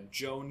treating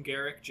Joan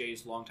Garrick,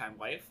 Jay's longtime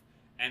wife,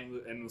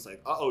 and was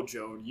like, "Uh-oh,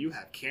 Joan, you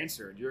have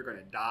cancer and you're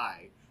gonna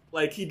die."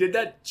 Like he did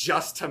that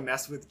just to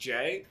mess with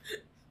Jay.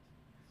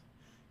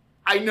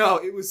 I know,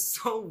 it was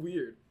so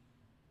weird.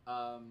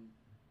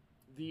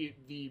 The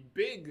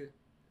big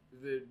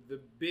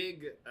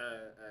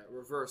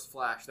Reverse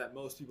Flash that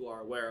most people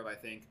are aware of, I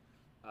think,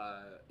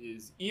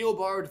 is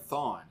Eobard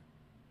Thawne.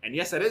 And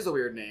yes, that is a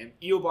weird name.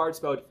 Eobard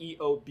spelled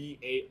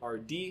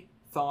E-O-B-A-R-D,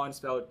 Thawne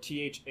spelled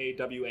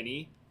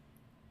T-H-A-W-N-E,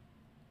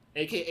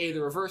 a.k.a.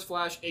 the Reverse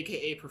Flash,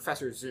 a.k.a.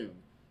 Professor Zoom.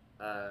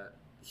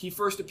 He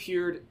first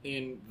appeared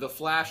in The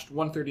Flash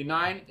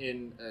 139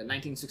 in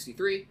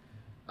 1963.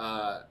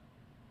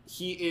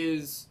 He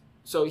is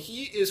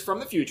from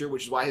the future,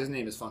 which is why his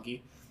name is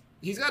funky.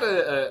 he's got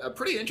a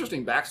pretty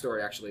interesting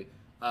backstory, actually.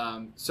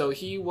 So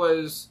he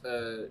was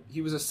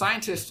a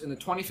scientist in the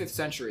 25th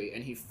century,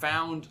 and he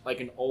found like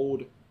an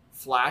old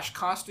Flash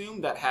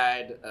costume that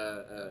had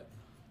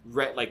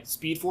like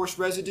Speed Force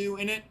residue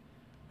in it.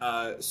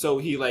 So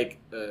he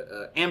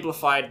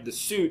amplified the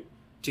suit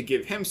to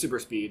give him super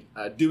speed.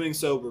 Doing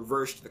so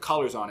reversed the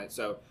colors on it.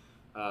 So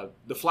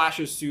the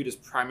Flash's suit is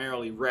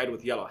primarily red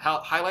with yellow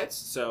highlights.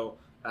 So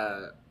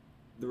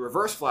the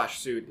Reverse Flash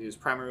suit is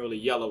primarily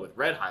yellow with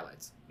red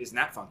highlights. Isn't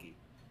that funky?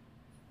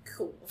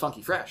 Cool.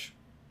 Funky fresh.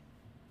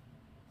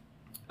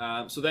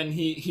 So then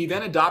he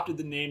then adopted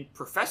the name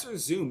Professor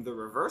Zoom, the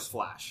Reverse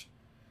Flash,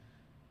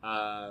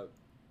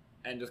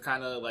 and just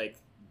kind of like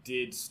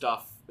did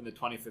stuff in the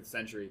 25th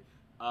century.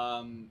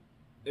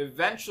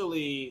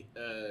 Eventually,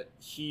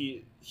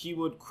 he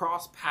would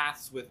cross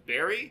paths with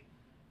Barry,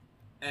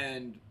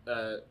 and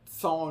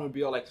Thawne would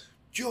be all like,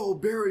 "Yo,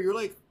 Barry, you're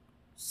like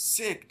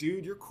sick,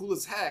 dude. You're cool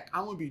as heck.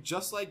 I want to be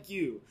just like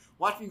you.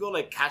 Watch me go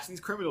like catch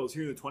these criminals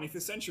here in the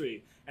 25th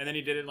century." And then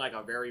he did it in like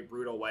a very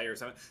brutal way or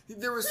something.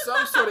 There was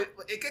some sort of,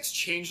 it gets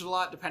changed a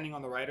lot depending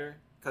on the writer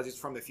because he's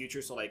from the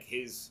future. So like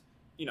his,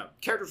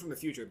 characters from the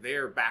future,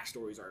 their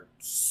backstories are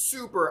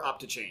super up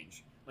to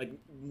change. Like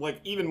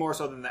even more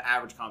so than the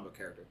average comic book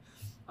character.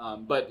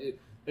 But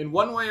in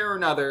one way or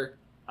another,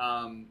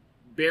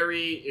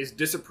 Barry is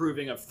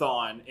disapproving of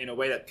Thawne in a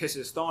way that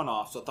pisses Thawne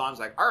off. So Thawne's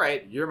like, all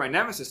right, you're my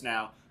nemesis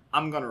now.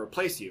 I'm going to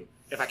replace you.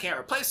 If I can't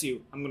replace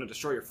you, I'm going to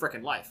destroy your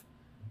frickin' life.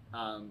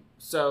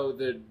 So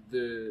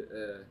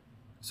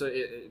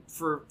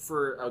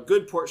for a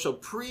good port, so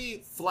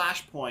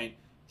pre-Flashpoint,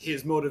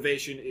 his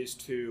motivation is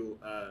to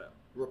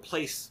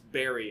replace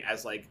Barry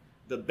as like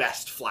the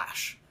best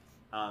Flash.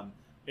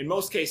 In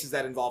most cases,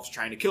 that involves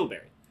trying to kill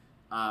Barry.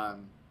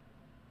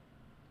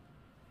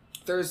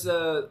 There's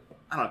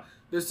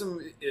some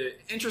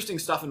interesting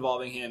stuff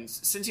involving him.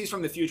 Since he's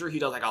from the future, he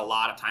does like a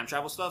lot of time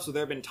travel stuff. So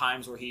there have been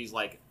times where he's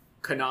like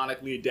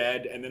canonically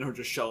dead, and then he'll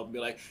just show up and be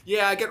like,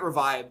 "Yeah, I get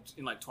revived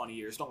in like 20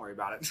 years. Don't worry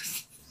about it."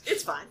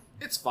 It's fine.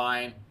 It's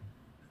fine.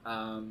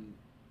 I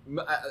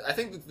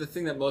think that the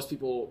thing that most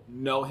people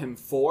know him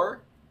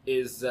for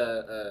is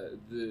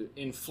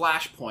in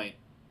Flashpoint,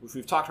 which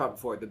we've talked about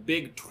before. The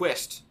big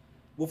twist.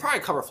 We'll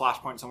probably cover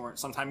Flashpoint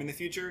sometime in the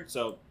future.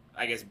 So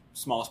I guess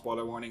small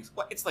spoiler warnings.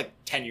 Well, it's like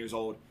 10 years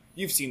old.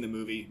 You've seen the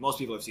movie. Most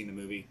people have seen the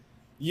movie.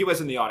 You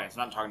as in the audience. I'm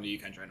not talking to you,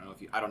 Kendra.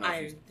 I don't know.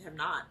 I have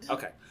not.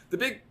 Okay. The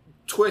big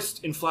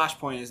twist in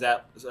Flashpoint is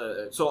that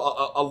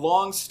a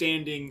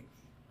long-standing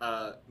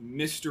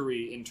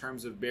mystery in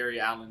terms of Barry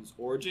Allen's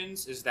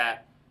origins is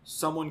that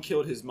someone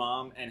killed his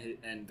mom,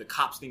 and the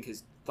cops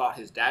thought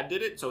his dad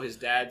did it. So his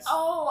dad's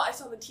I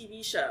saw the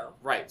TV show.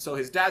 Right. So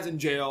his dad's in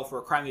jail for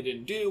a crime they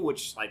didn't do,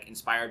 which like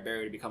inspired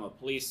Barry to become a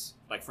police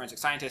forensic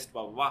scientist.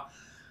 Blah blah blah.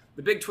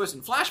 The big twist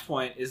in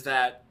Flashpoint is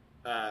that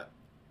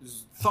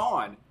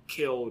Thawne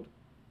killed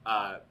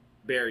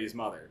Barry's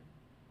mother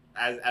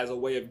as a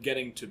way of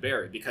getting to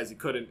Barry because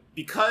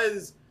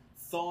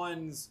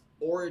Thawne's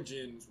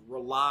origins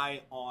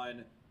rely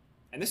on,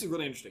 and this is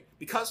really interesting,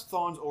 because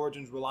Thawne's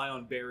origins rely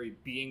on Barry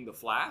being the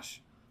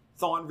Flash.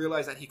 Thawne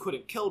realized that he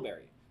couldn't kill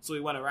Barry, so he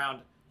went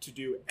around to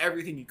do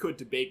everything he could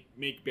to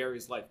make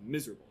Barry's life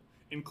miserable,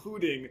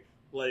 including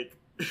like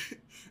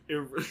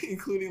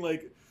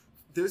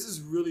there's this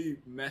really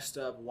messed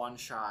up one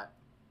shot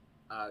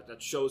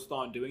that shows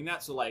Thawne doing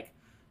that. So like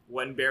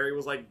when Barry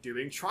was like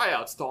doing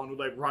tryouts, Thawne would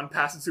like run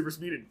past at super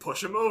speed and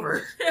push him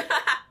over.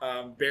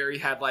 Barry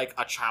had like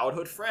a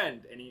childhood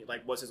friend, and he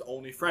like was his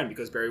only friend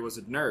because Barry was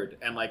a nerd,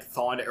 and like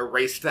Thawne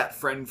erased that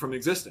friend from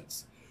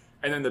existence.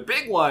 And then the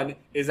big one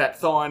is that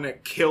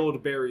Thawne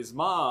killed Barry's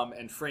mom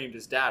and framed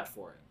his dad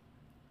for it.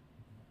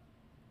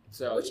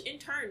 So, which in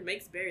turn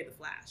makes Barry the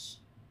Flash.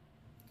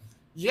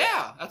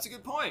 Yeah, that's a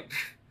good point.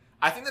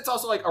 I think that's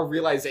also like a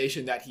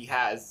realization that he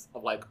has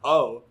of like,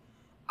 oh,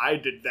 I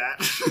did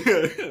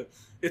that.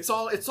 It's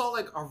all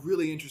like a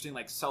really interesting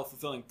like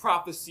self-fulfilling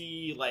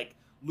prophecy, like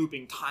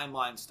looping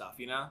timeline stuff,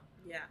 you know?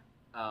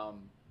 Yeah.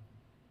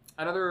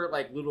 Another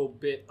like little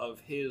bit of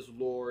his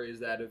lore is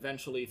that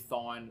eventually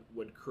Thawne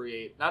would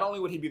create, not only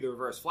would he be the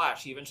Reverse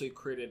Flash, he eventually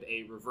created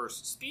a reverse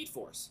Speed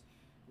Force,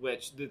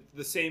 which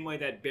the same way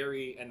that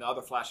Barry and the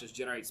other Flashes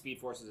generate Speed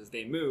Forces as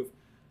they move,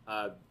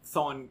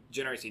 Thawne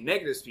generates a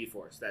negative Speed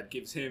Force that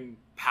gives him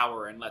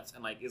power and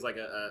is like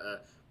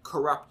a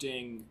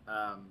corrupting,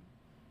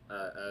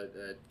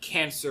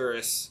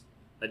 cancerous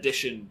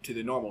addition to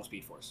the normal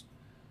Speed Force.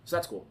 So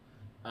that's cool.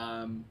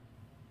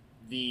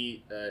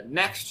 The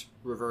next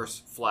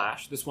Reverse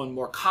Flash, this one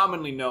more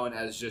commonly known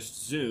as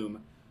just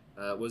Zoom,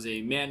 was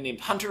a man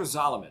named Hunter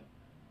Zolomon,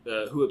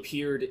 who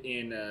appeared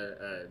in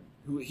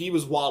he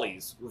was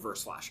Wally's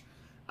Reverse Flash.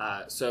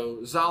 So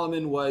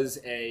Zolomon was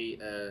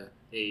a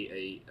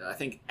I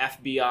think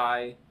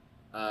FBI.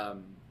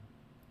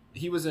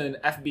 He was an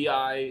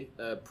FBI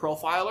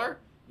profiler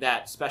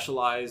that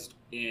specialized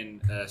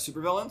in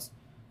supervillains.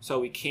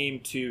 So he came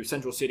to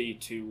Central City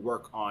to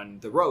work on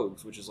the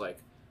Rogues, which is like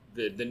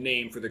the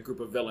name for the group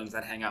of villains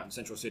that hang out in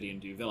Central City and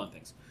do villain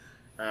things.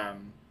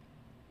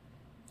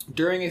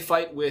 during a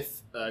fight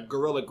with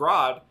Gorilla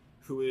Grodd,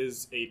 who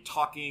is a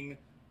talking,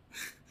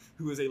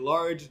 who is a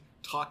large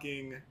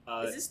talking.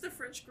 Is this the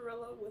French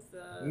gorilla with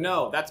the?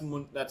 No, that's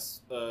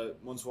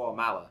Monsieur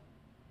Mala.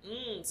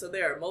 So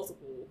there are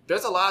multiple.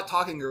 There's a lot of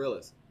talking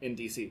gorillas in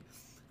DC.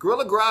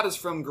 Gorilla Grodd is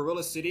from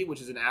Gorilla City, which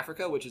is in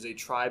Africa, which is a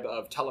tribe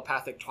of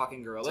telepathic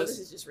talking gorillas. So this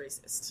is just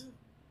racist.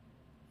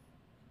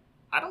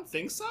 I don't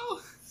think so.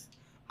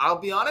 I'll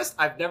be honest,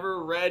 I've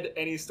never read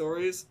any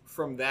stories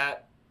from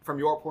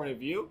your point of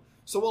view.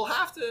 So we'll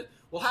have to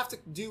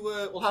do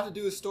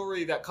a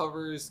story that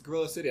covers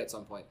Gorilla City at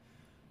some point.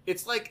 Okay.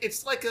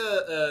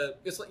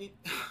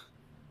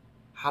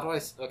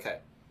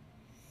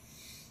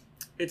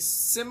 It's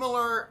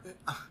similar.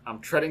 I'm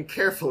treading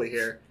carefully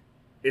here.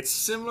 It's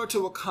similar to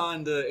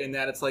Wakanda in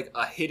that it's like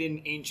a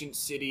hidden ancient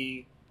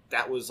city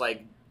that was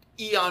like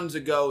eons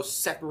ago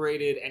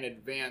separated and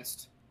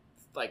advanced,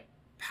 like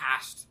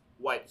past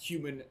what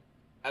human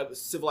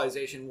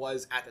civilization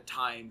was at the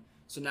time.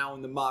 So now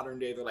in the modern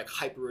day, they're like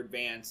hyper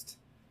advanced.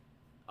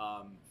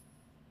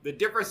 The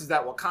difference is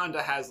that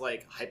Wakanda has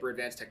like hyper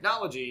advanced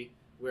technology,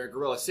 where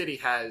Gorilla City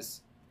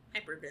has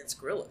hyper advanced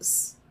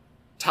gorillas.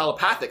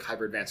 Telepathic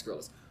hyper advanced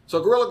gorillas.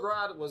 So Gorilla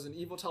Grodd is an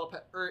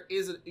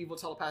evil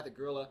telepathic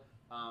gorilla.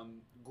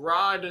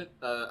 Grodd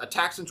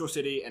attacked Central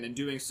City, and in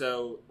doing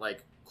so,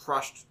 like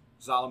crushed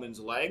Zolomon's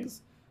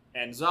legs.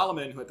 And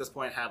Zolomon, who at this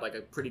point had like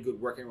a pretty good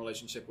working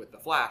relationship with the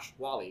Flash,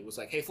 Wally, was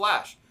like, "Hey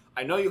Flash,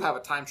 I know you have a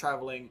time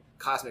traveling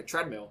cosmic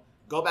treadmill.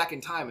 Go back in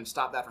time and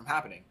stop that from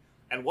happening."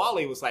 And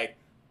Wally was like,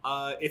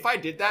 "If I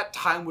did that,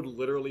 time would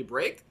literally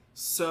break.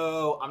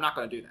 So I'm not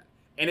going to do that."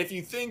 And if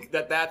you think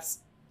that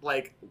that's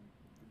like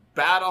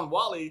bad on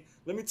Wally,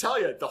 let me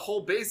tell you, the whole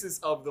basis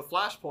of the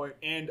Flashpoint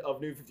and of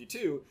New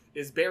 52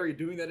 is Barry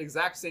doing that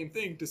exact same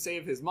thing to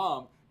save his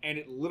mom, and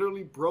it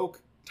literally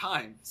broke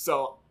time.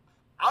 So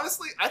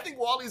honestly, I think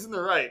Wally's in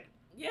the right.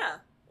 Yeah,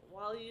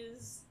 Wally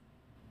is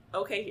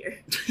okay here.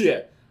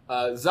 Yeah.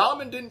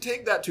 Zolomon didn't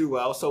take that too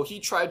well, so he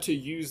tried to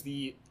use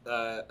the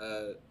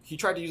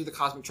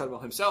cosmic treadmill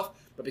himself,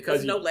 but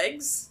because no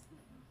legs,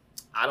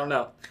 I don't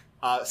know.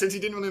 Since he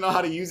didn't really know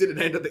how to use it, it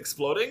ended up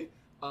exploding.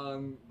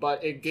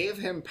 But it gave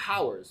him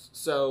powers.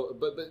 So,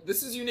 but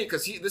this is unique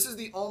because this is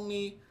the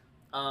only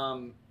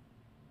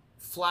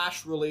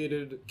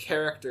Flash-related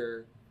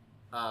character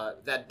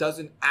that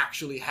doesn't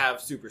actually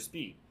have super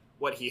speed.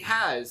 What he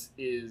has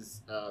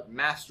is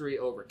mastery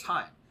over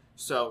time.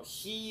 So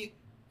he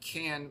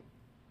can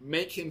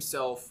make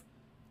himself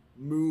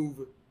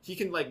move. He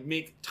can like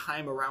make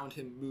time around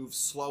him move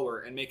slower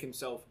and make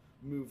himself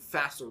move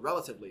faster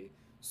relatively.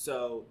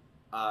 So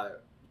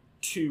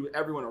to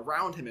everyone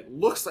around him, it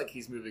looks like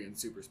he's moving in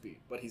super speed,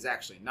 but he's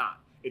actually not.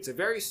 It's a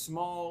very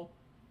small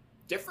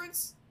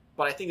difference,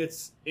 but I think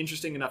it's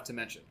interesting enough to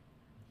mention.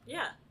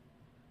 Yeah.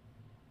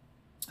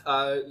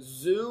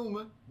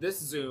 Zolomon,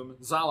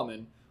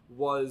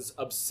 was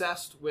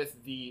obsessed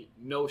with the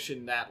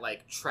notion that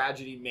like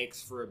tragedy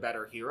makes for a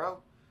better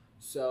hero.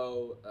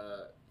 So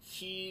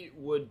he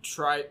would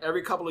try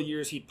every couple of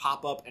years he'd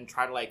pop up and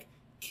try to like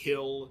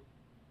kill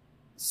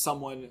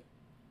someone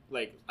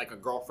like a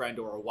girlfriend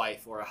or a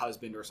wife or a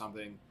husband or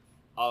something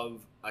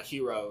of a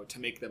hero to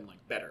make them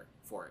like better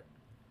for it.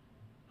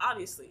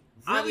 Obviously.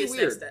 Really obvious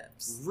weird. Next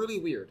steps. Really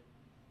weird.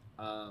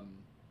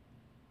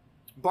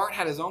 Bart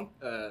had his own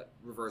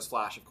Reverse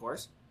Flash, of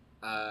course,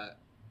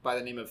 by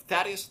the name of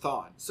Thaddeus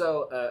Thawne.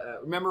 So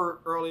remember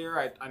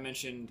earlier I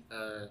mentioned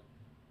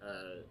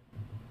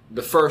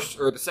the first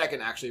or the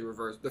second actually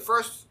reverse.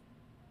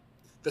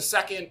 The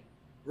second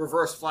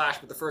Reverse Flash,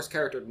 but the first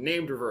character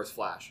named Reverse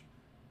Flash.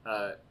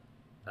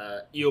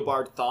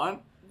 Eobard Thawne.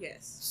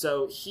 Yes.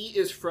 So he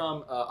is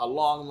from a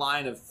long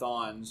line of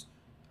Thawnes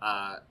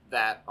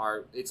that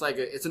are. It's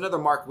another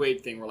Mark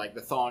Waid thing where like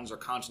the Thawnes are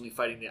constantly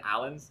fighting the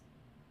Allens,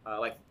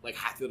 like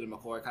Hatfield and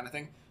McCoy kind of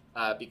thing.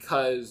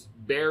 Because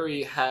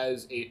Barry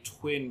has a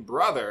twin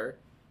brother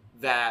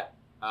that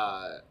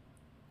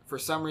for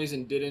some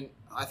reason didn't.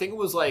 I think it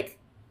was like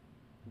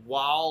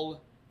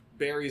while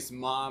Barry's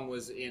mom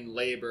was in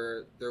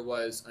labor, there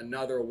was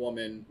another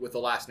woman with the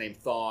last name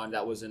Thawne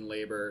that was in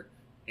labor.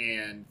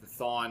 And the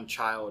Thawne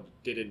child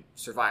didn't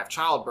survive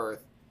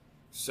childbirth.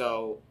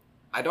 So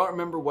I don't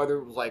remember whether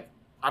it was like,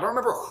 I don't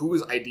remember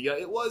whose idea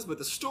it was, but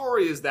the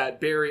story is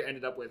that Barry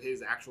ended up with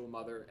his actual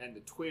mother and the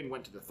twin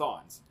went to the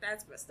Thawnes.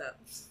 That's messed up.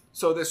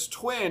 So this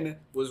twin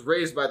was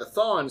raised by the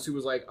Thawnes, who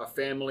was like a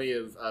family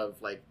of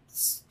like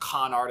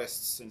con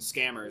artists and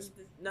scammers.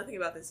 Nothing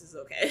about this is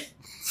okay.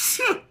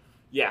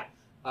 Yeah.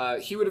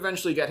 He would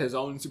eventually get his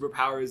own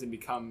superpowers and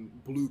become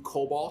Blue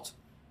Cobalt.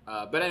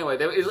 But anyway,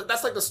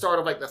 that's like the start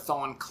of like the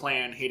Thawne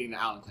clan hating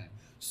the Allen clan.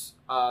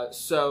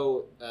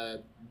 So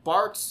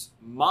Bart's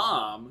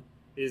mom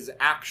is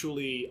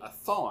actually a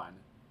Thawne,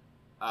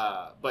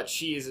 but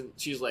she isn't.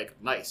 She's like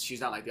nice. She's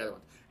not like the other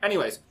ones.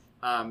 Anyways,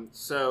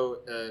 so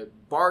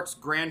Bart's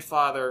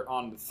grandfather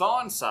on the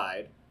Thawne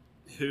side,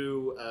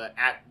 who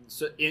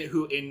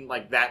in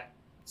like that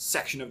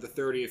section of the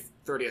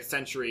 30th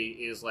century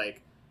is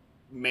like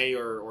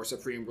mayor or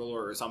supreme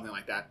ruler or something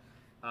like that.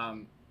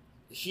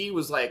 he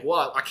was like,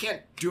 well, I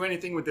can't do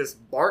anything with this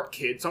Bart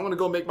kid, so I'm going to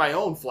go make my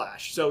own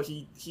Flash. So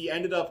he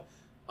ended up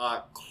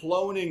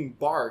cloning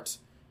Bart,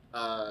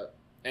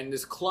 and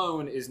this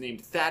clone is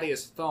named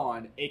Thaddeus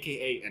Thawne,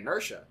 a.k.a.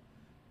 Inertia.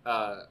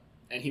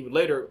 And he would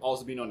later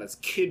also be known as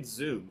Kid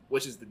Zoom,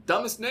 which is the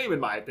dumbest name in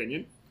my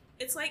opinion.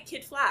 It's like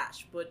Kid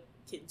Flash, but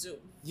Kid Zoom.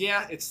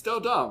 Yeah, it's still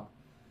dumb.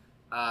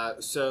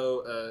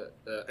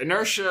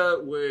 Inertia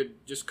would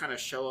just kind of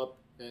show up.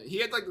 He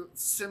had like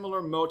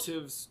similar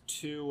motives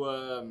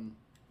to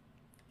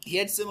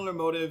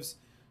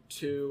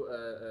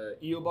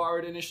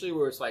Eobard initially,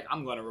 where it's like,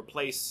 I'm going to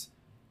replace,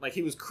 like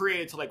he was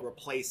created to like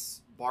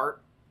replace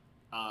Bart,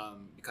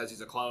 because he's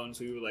a clone.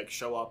 So he would like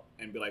show up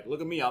and be like, look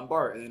at me, I'm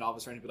Bart, and then all of a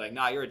sudden he'd be like,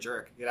 nah, you're a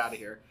jerk, get out of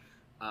here.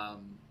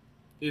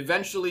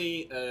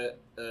 Eventually,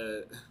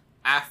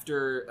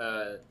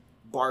 after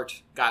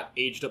Bart got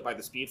aged up by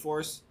the Speed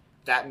Force,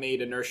 that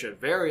made Inertia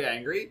very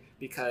angry,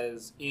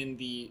 because in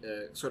the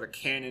sort of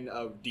canon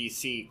of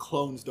DC,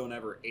 clones don't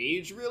ever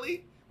age,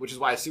 really, which is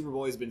why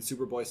Superboy's been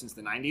Superboy since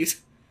the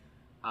 90s.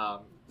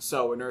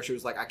 So Inertia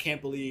was like, I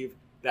can't believe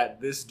that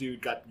this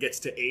dude gets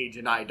to age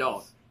and I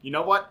don't. You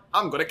know what?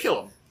 I'm going to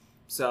kill him.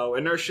 So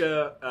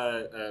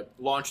Inertia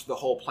launched the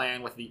whole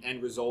plan, with the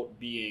end result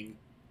being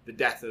the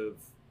death of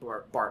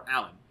Bart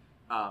Allen.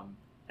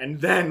 And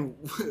then,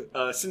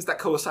 since that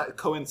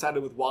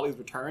coincided with Wally's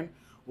return,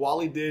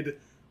 Wally did,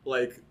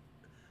 like,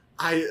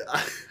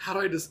 how do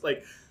I just,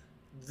 like,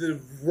 the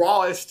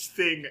rawest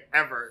thing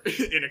ever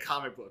in a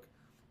comic book.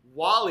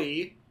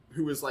 Wally,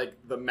 who was, like,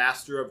 the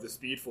master of the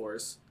Speed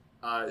Force,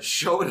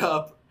 showed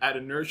up at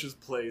Inertia's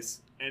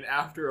place, and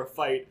after a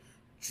fight,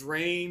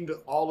 drained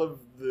all of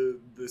the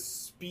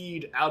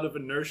speed out of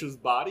Inertia's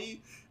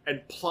body,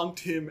 and plunked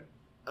him,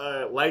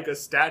 like a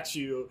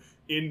statue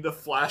in the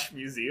Flash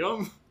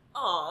Museum.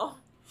 Aww.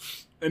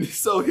 And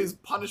so his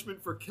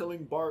punishment for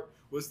killing Bart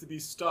was to be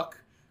stuck.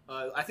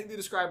 I think they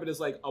describe it as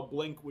like a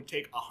blink would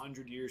take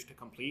 100 years to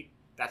complete.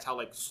 That's how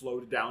like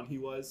slowed down he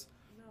was.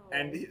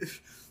 No.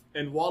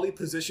 And Wally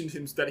positioned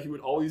him so that he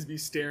would always be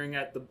staring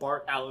at the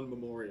Bart Allen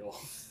Memorial.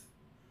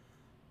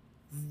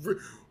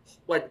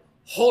 Like,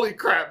 holy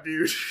crap,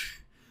 dude.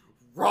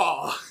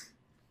 Raw.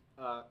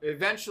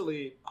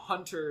 Eventually,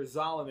 Hunter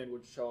Zolomon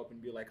would show up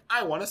and be like,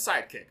 I want a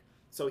sidekick.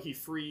 So he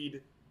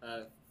freed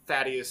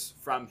Thaddeus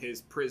from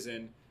his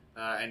prison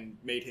and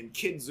made him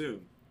Kid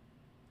Zoom.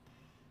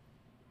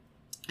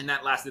 And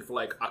that lasted for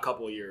like a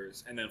couple of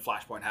years, and then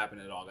Flashpoint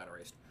happened and it all got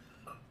erased.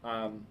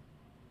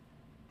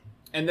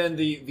 And then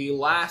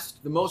the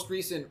most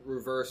recent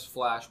Reverse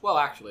Flash, well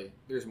actually,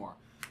 there's more.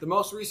 The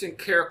most recent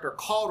character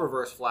called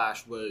Reverse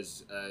Flash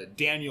was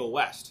Daniel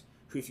West,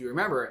 who, if you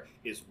remember,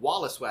 is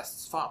Wallace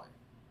West's father.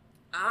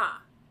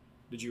 Ah.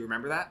 Did you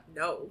remember that?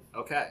 No.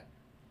 Okay.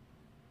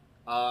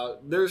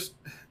 There's...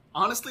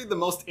 Honestly, the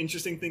most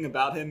interesting thing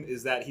about him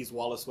is that he's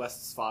Wallace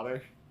West's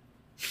father.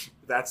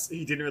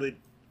 He didn't really...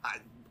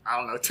 I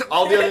don't know.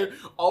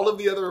 All of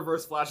the other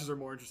Reverse Flashes are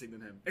more interesting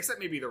than him. Except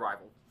maybe the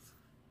rival.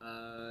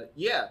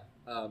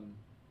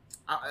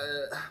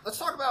 Let's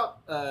talk about,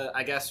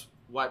 I guess,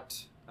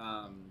 what's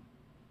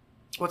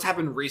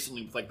happened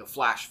recently with, like, the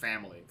Flash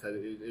family. Because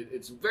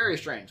it's very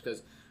strange.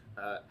 Because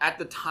at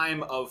the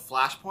time of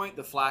Flashpoint,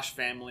 the Flash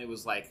family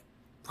was, like,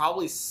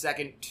 probably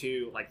second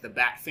to, like, the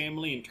Bat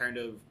family in terms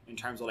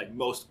of like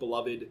most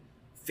beloved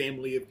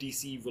family of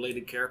DC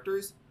related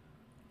characters.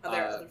 Are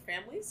there other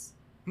families?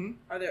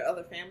 Are there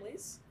other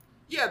families?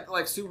 Yeah,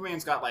 like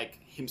Superman's got like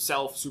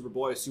himself,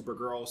 Superboy,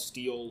 Supergirl,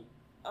 Steel.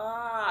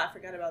 Ah, I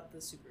forgot about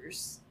the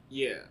supers.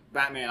 Yeah,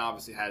 Batman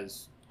obviously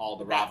has all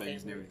the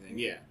Robins and everything.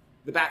 Yeah,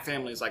 the Bat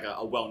family is like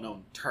a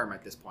well-known term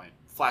at this point.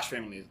 Flash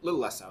family is a little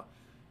less so.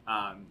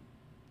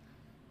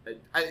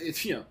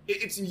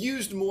 It's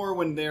used more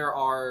when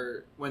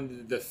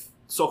the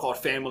so-called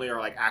family are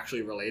like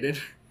actually related.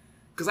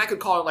 Because I could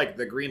call it like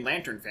the Green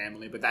Lantern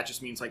family, but that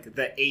just means like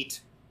the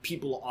 8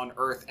 people on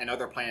Earth and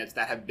other planets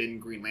that have been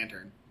Green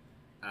Lantern.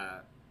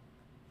 I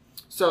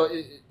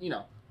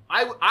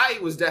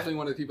was definitely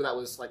one of the people that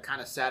was like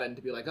kind of saddened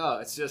to be like, oh,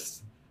 it's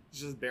just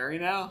Barry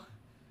now.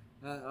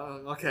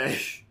 Okay.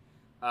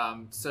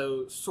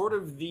 So sort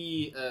of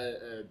the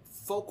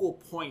focal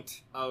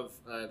point of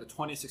the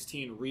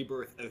 2016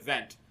 Rebirth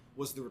event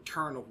was the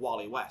return of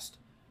Wally West.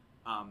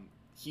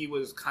 He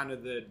was kind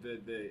of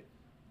the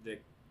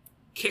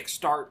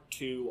kickstart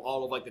to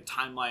all of like the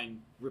timeline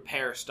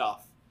repair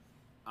stuff.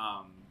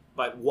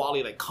 But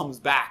Wally like comes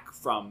back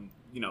from,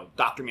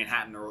 Dr.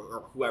 Manhattan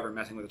or whoever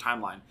messing with the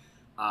timeline.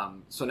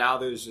 So now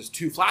there's just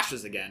 2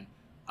 Flashes again.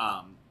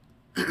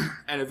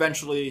 And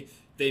eventually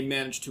they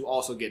managed to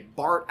also get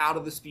Bart out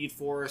of the Speed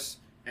Force,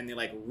 and they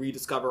like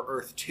rediscover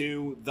Earth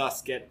 2,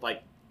 thus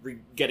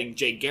getting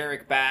Jay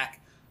Garrick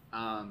back.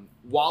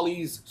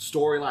 Wally's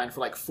storyline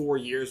for like 4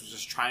 years was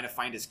just trying to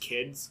find his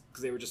kids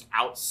because they were just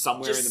out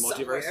somewhere in the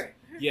multiverse.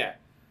 Yeah.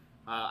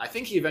 I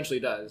think he eventually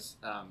does.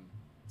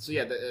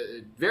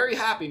 Very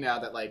happy now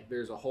that like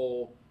there's a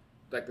whole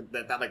that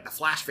the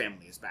Flash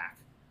family is back.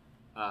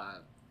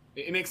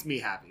 It makes me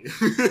happy.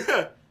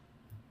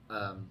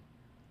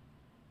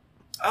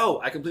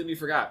 Oh, I completely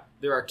forgot.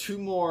 There are 2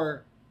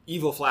 more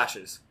evil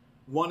Flashes.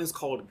 One is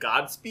called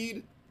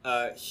Godspeed.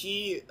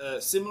 He,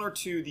 similar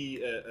to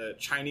the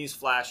Chinese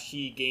Flash,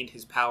 he gained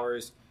his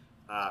powers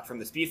from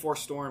the Speed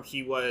Force storm.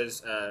 He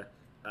was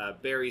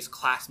Barry's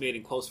classmate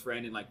and close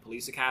friend in like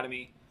Police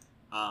Academy.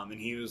 And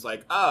he was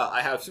like,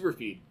 I have super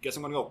speed. Guess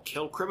I'm going to go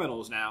kill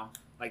criminals now.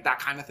 Like that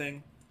kind of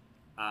thing.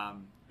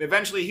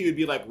 Eventually he would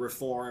be like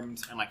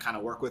reformed and like kind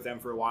of work with them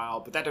for a while,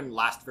 but that didn't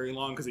last very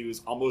long because he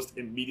was almost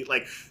immediate.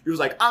 Like he was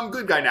like, I'm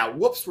good guy now.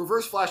 Whoops,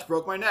 Reverse Flash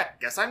broke my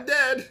neck. Guess I'm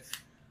dead.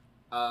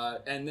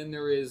 And then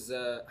there is,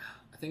 I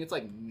think it's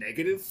like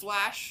Negative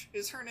Flash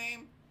is her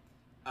name.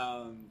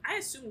 I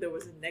assumed there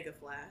was a Nega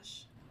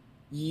Flash.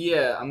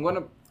 Yeah,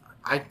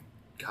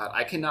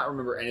 I cannot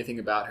remember anything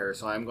about her,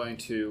 so I'm going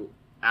to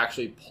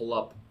actually pull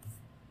up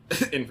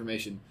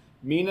information.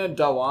 Mina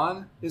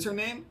Dawan is her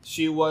name.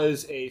 She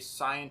was a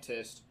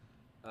scientist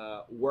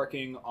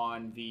working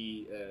on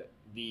the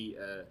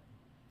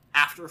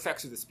after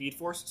effects of the Speed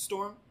Force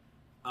storm,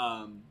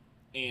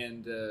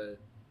 and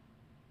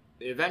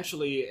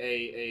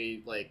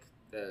eventually what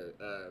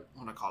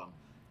do I call him?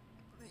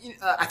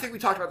 I think we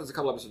talked about this a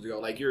couple episodes ago.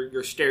 Like your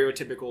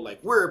stereotypical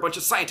like we're a bunch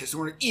of scientists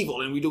and we're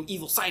evil and we do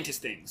evil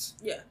scientist things.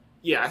 Yeah.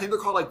 Yeah, I think they're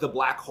called like the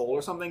Black Hole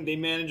or something. They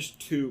managed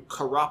to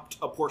corrupt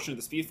a portion of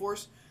the Speed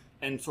Force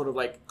and sort of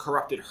like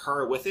corrupted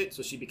her with it,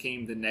 so she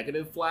became the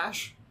Negative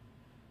Flash.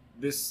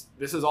 This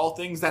is all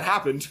things that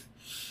happened.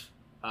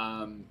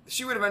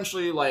 She would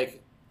eventually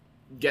like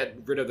get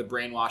rid of the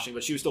brainwashing,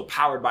 but she was still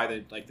powered by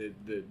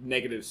the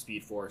negative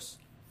Speed Force.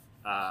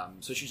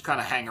 So she just kind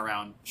of hung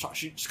around.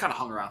 She just kind of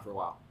hung around for a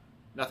while.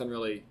 Nothing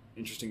really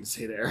interesting to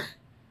say there.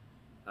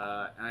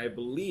 And I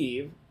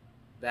believe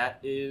that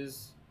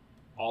is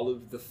all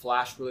of the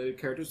Flash-related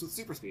characters with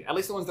super speed. At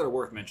least the ones that are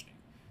worth mentioning.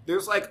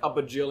 There's like a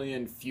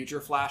bajillion future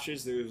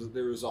Flashes.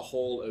 There was a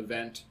whole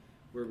event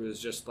where it was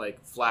just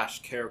like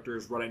Flash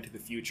characters running to the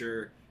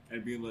future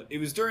and being. It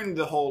was during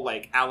the whole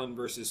like Alan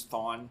versus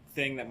Thawne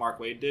thing that Mark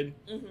Waid did.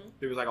 Mm-hmm.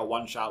 There was like a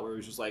one shot where it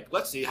was just like,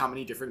 let's see how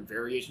many different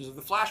variations of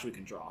the Flash we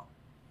can draw.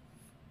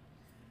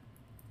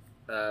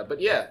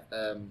 But yeah,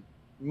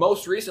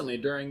 most recently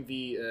during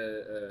the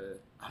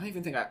I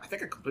think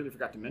I completely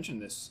forgot to mention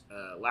this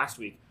last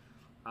week.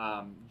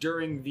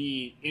 During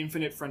the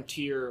Infinite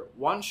Frontier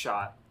one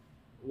shot,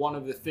 one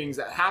of the things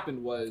that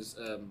happened was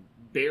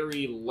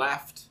Barry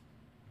left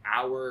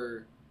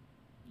our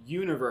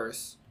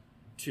universe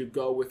to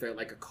go with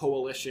a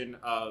coalition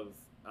of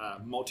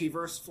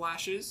multiverse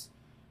Flashes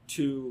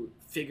to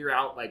figure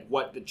out like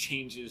what the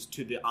changes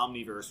to the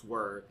Omniverse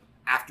were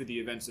after the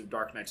events of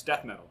Dark Knight's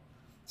Death Metal.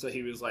 So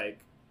he was like,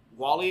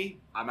 Wally,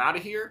 I'm out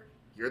of here.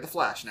 You're the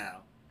Flash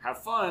now.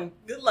 Have fun.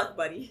 Good luck,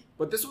 buddy.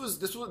 But this was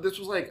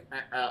like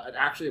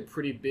actually a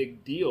pretty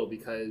big deal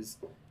because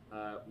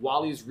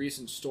Wally's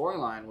recent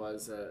storyline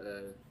was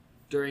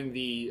during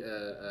the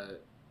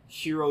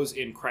Heroes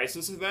in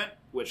Crisis event,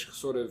 which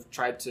sort of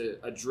tried to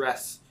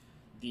address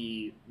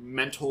the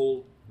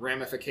mental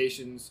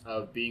ramifications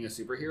of being a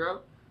superhero.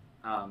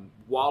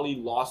 Wally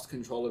lost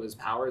control of his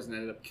powers and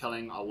ended up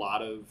killing a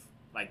lot of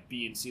like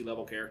B and C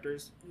level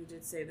characters. You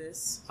did say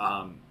this.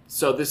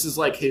 So this is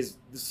like this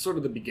is sort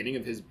of the beginning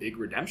of his big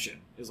redemption.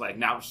 Is like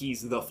now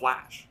he's the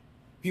Flash.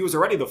 He was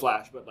already the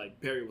Flash, but like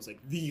Barry was like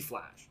the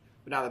Flash.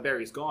 But now that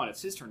Barry's gone,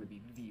 it's his turn to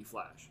be the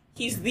Flash.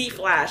 He's the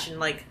Flash and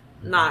like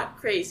not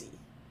crazy.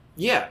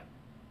 Yeah.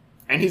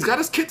 And he's got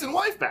his kids and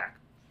wife back.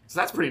 So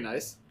that's pretty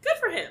nice. Good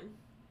for him.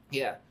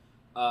 Yeah.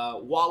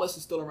 Wallace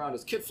is still around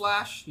as Kid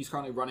Flash. He's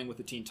currently running with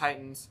the Teen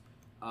Titans.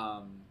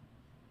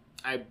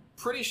 I'm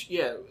pretty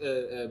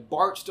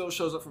Bart still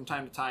shows up from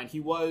time to time. He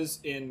was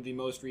in the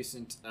most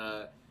recent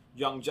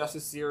Young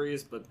Justice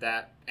series, but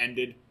that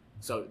ended.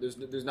 So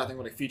there's nothing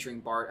really featuring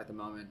Bart at the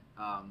moment.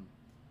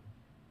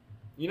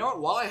 You know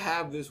what? While I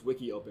have this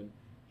wiki open,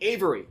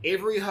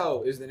 Avery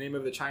Ho is the name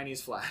of the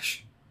Chinese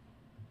Flash.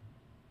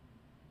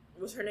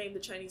 Was her name the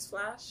Chinese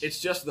Flash?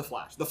 It's just the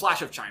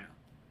Flash of China.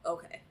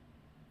 Okay.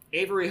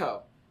 Avery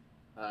Ho.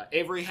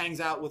 Avery hangs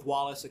out with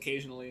Wallace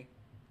occasionally.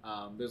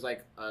 There's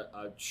like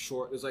a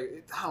short. There's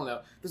like I don't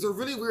know. There's a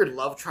really weird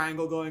love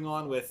triangle going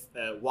on with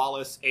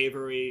Wallace,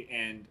 Avery,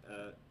 and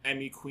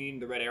Emmy Queen,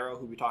 the Red Arrow,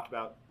 who we talked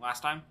about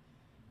last time.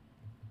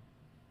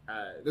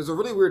 There's a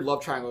really weird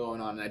love triangle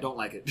going on, and I don't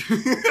like it.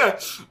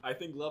 I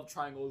think love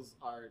triangles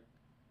are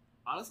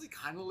honestly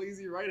kind of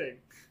lazy writing.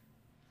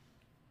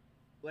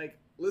 Like,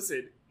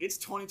 listen, it's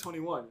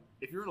 2021.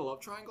 If you're in a love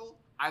triangle,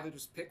 either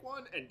just pick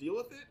one and deal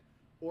with it,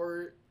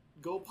 or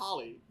go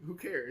poly. Who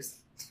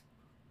cares?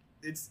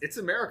 It's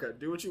America.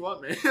 Do what you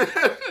want, man.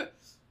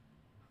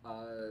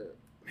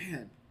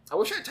 Man, I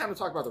wish I had time to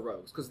talk about the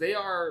Rogues, because they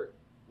are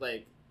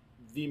like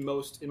the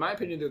most, in my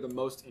opinion, they're the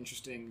most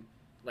interesting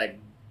like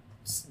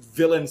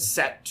villain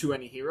set to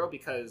any hero,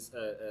 because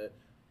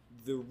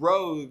the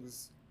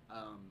Rogues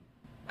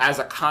as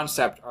a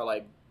concept are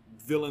like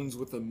villains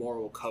with a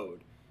moral code.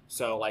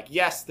 So like,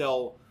 yes,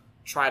 they'll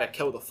try to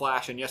kill the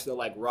Flash, and yes, they'll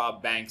like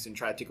rob banks and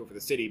try to take over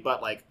the city,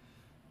 but like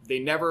they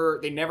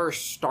never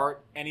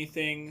start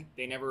anything.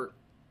 They never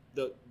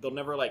they'll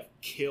never like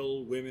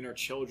kill women or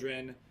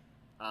children.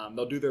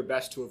 They'll do their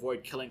best to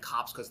avoid killing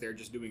cops because they're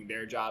just doing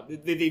their job.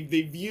 They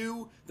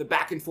view the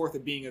back and forth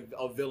of being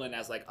a villain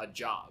as like a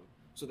job.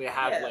 So they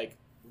have like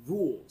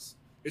rules.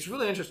 It's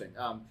really interesting.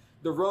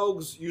 The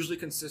rogues usually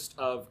consist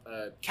of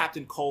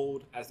Captain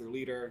Cold as their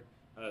leader,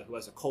 who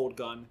has a cold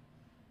gun.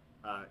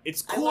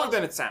 It's cooler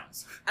than it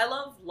sounds. I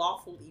love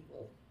lawful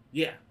evil.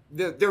 Yeah,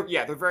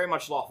 they're very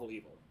much lawful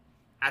evil.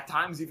 At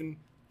times, even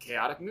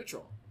chaotic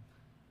neutral.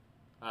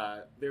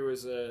 There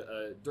was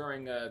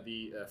during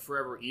the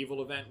Forever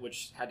Evil event,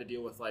 which had to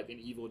deal with like an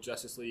evil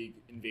Justice League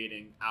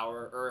invading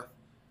our Earth.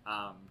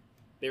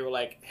 They were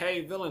like,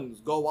 "Hey, villains,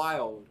 go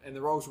wild," and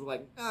the rogues were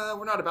like,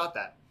 "We're not about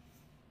that."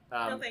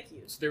 No, thank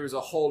you. So there was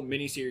a whole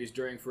miniseries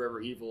during Forever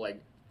Evil,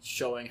 like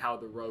showing how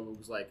the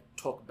rogues like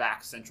took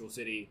back Central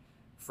City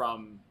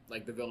from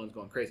like the villains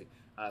going crazy.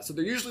 So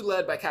they're usually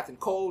led by Captain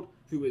Cold,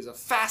 who is a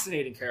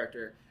fascinating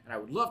character, and I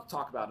would love to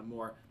talk about him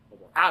more, but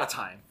we're out of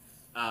time.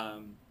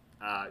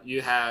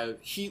 You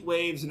have Heat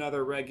Waves,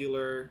 another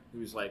regular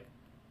who's like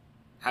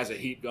has a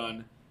heat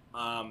gun.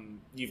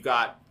 You've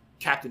got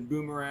Captain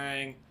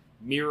Boomerang,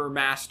 Mirror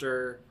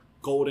Master,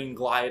 Golden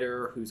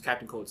Glider, who's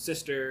Captain Cold's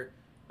sister.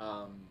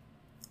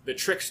 The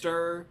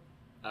Trickster,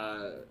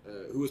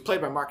 who was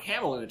played by Mark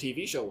Hamill in a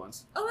TV show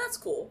once. Oh, that's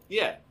cool.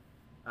 Yeah.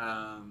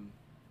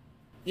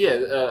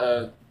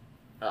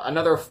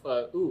 Another.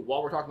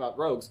 While we're talking about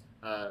rogues,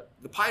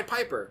 the Pied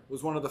Piper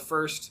was one of the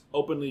first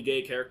openly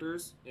gay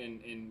characters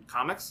in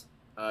comics.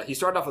 He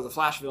started off as a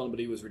Flash villain, but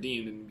he was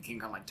redeemed and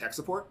became kind of like tech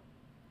support.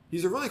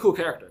 He's a really cool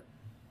character.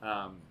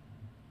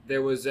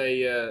 There was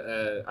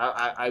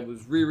I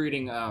was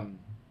rereading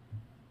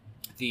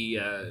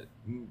the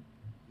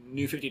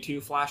New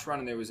 52 Flash run,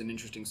 and there was an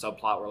interesting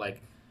subplot where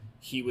like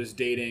he was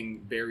dating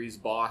Barry's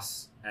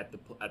boss at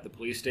the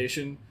police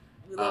station.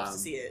 We love to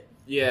see it.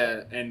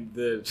 Yeah, and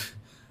the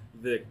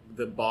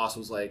boss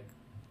was like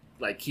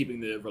keeping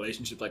the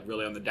relationship like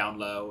really on the down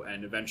low,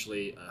 and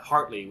eventually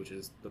Hartley, which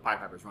is the Pied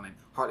Piper's running,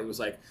 Hartley was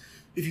like,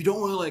 if you don't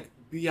want to like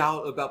be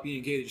out about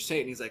being gay, just say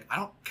it. And he's like, I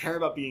don't care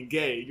about being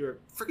gay. You're a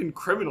freaking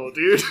criminal,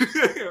 dude,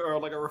 or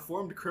like a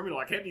reformed criminal.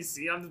 I can't be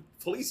seen. I'm the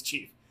police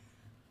chief.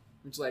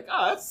 It's like,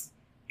 that's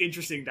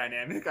interesting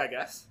dynamic, I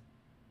guess.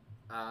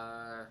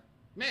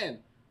 Man,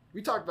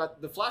 we talked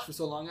about the Flash for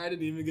so long, I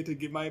didn't even get to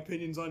give my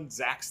opinions on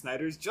Zack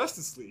Snyder's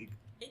Justice League.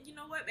 And you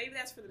know what? Maybe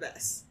that's for the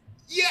best.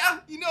 Yeah,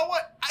 you know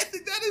what? I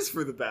think that is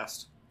for the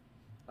best.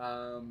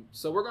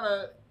 So we're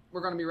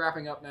gonna be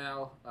wrapping up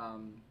now.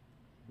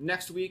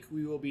 Next week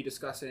we will be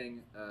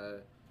discussing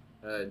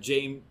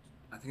James.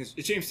 I think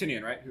it's James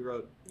Tynion, right? Who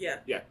wrote? Yeah.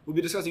 Yeah, we'll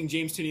be discussing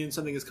James Tynion,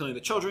 Something Is Killing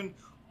the Children.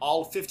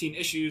 All 15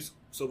 issues.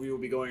 So we will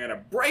be going at a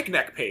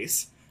breakneck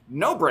pace.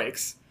 No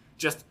breaks.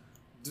 Just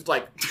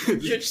like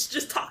You're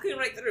just talking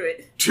right through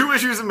it. 2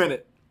 issues a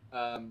minute.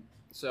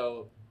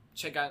 So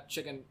check us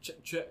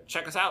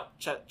out.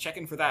 Check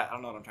in for that. I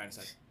don't know what I'm trying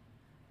to say.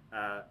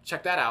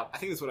 Check that out. I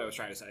think that's what I was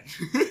trying to say.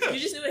 You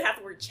just knew it had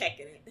the word check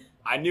in it.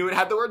 I knew it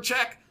had the word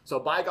check. So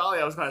by golly,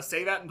 I was going to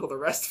say that until the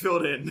rest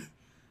filled in.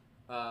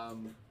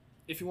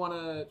 If you want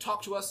to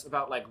talk to us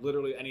about like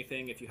literally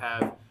anything, if you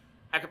have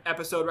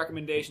episode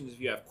recommendations, if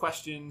you have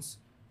questions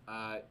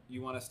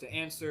you want us to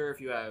answer, if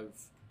you have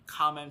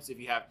comments, if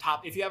you have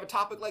a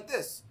topic like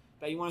this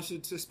that you want us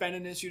to spend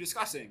an issue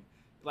discussing,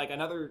 like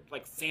another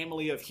like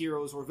family of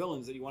heroes or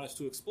villains that you want us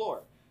to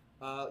explore,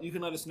 you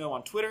can let us know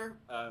on Twitter.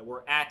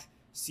 We're at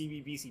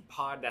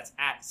CBBCPod. That's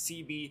at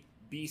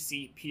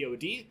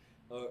CBBCPOD.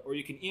 Or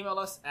you can email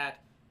us at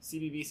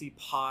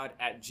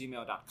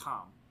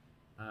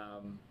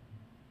cbbcpod@gmail.com.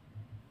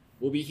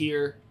 We'll be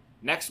here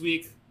next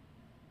week.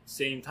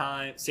 Same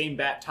time, same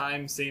bat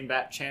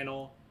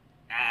channel.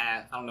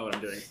 I don't know what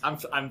I'm doing.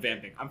 I'm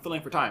vamping. I'm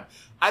filling for time.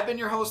 I've been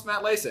your host,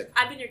 Matt Lasik.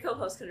 I've been your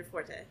co-host, Kendra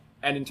Forte.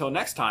 And until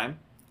next time,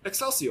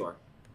 Excelsior.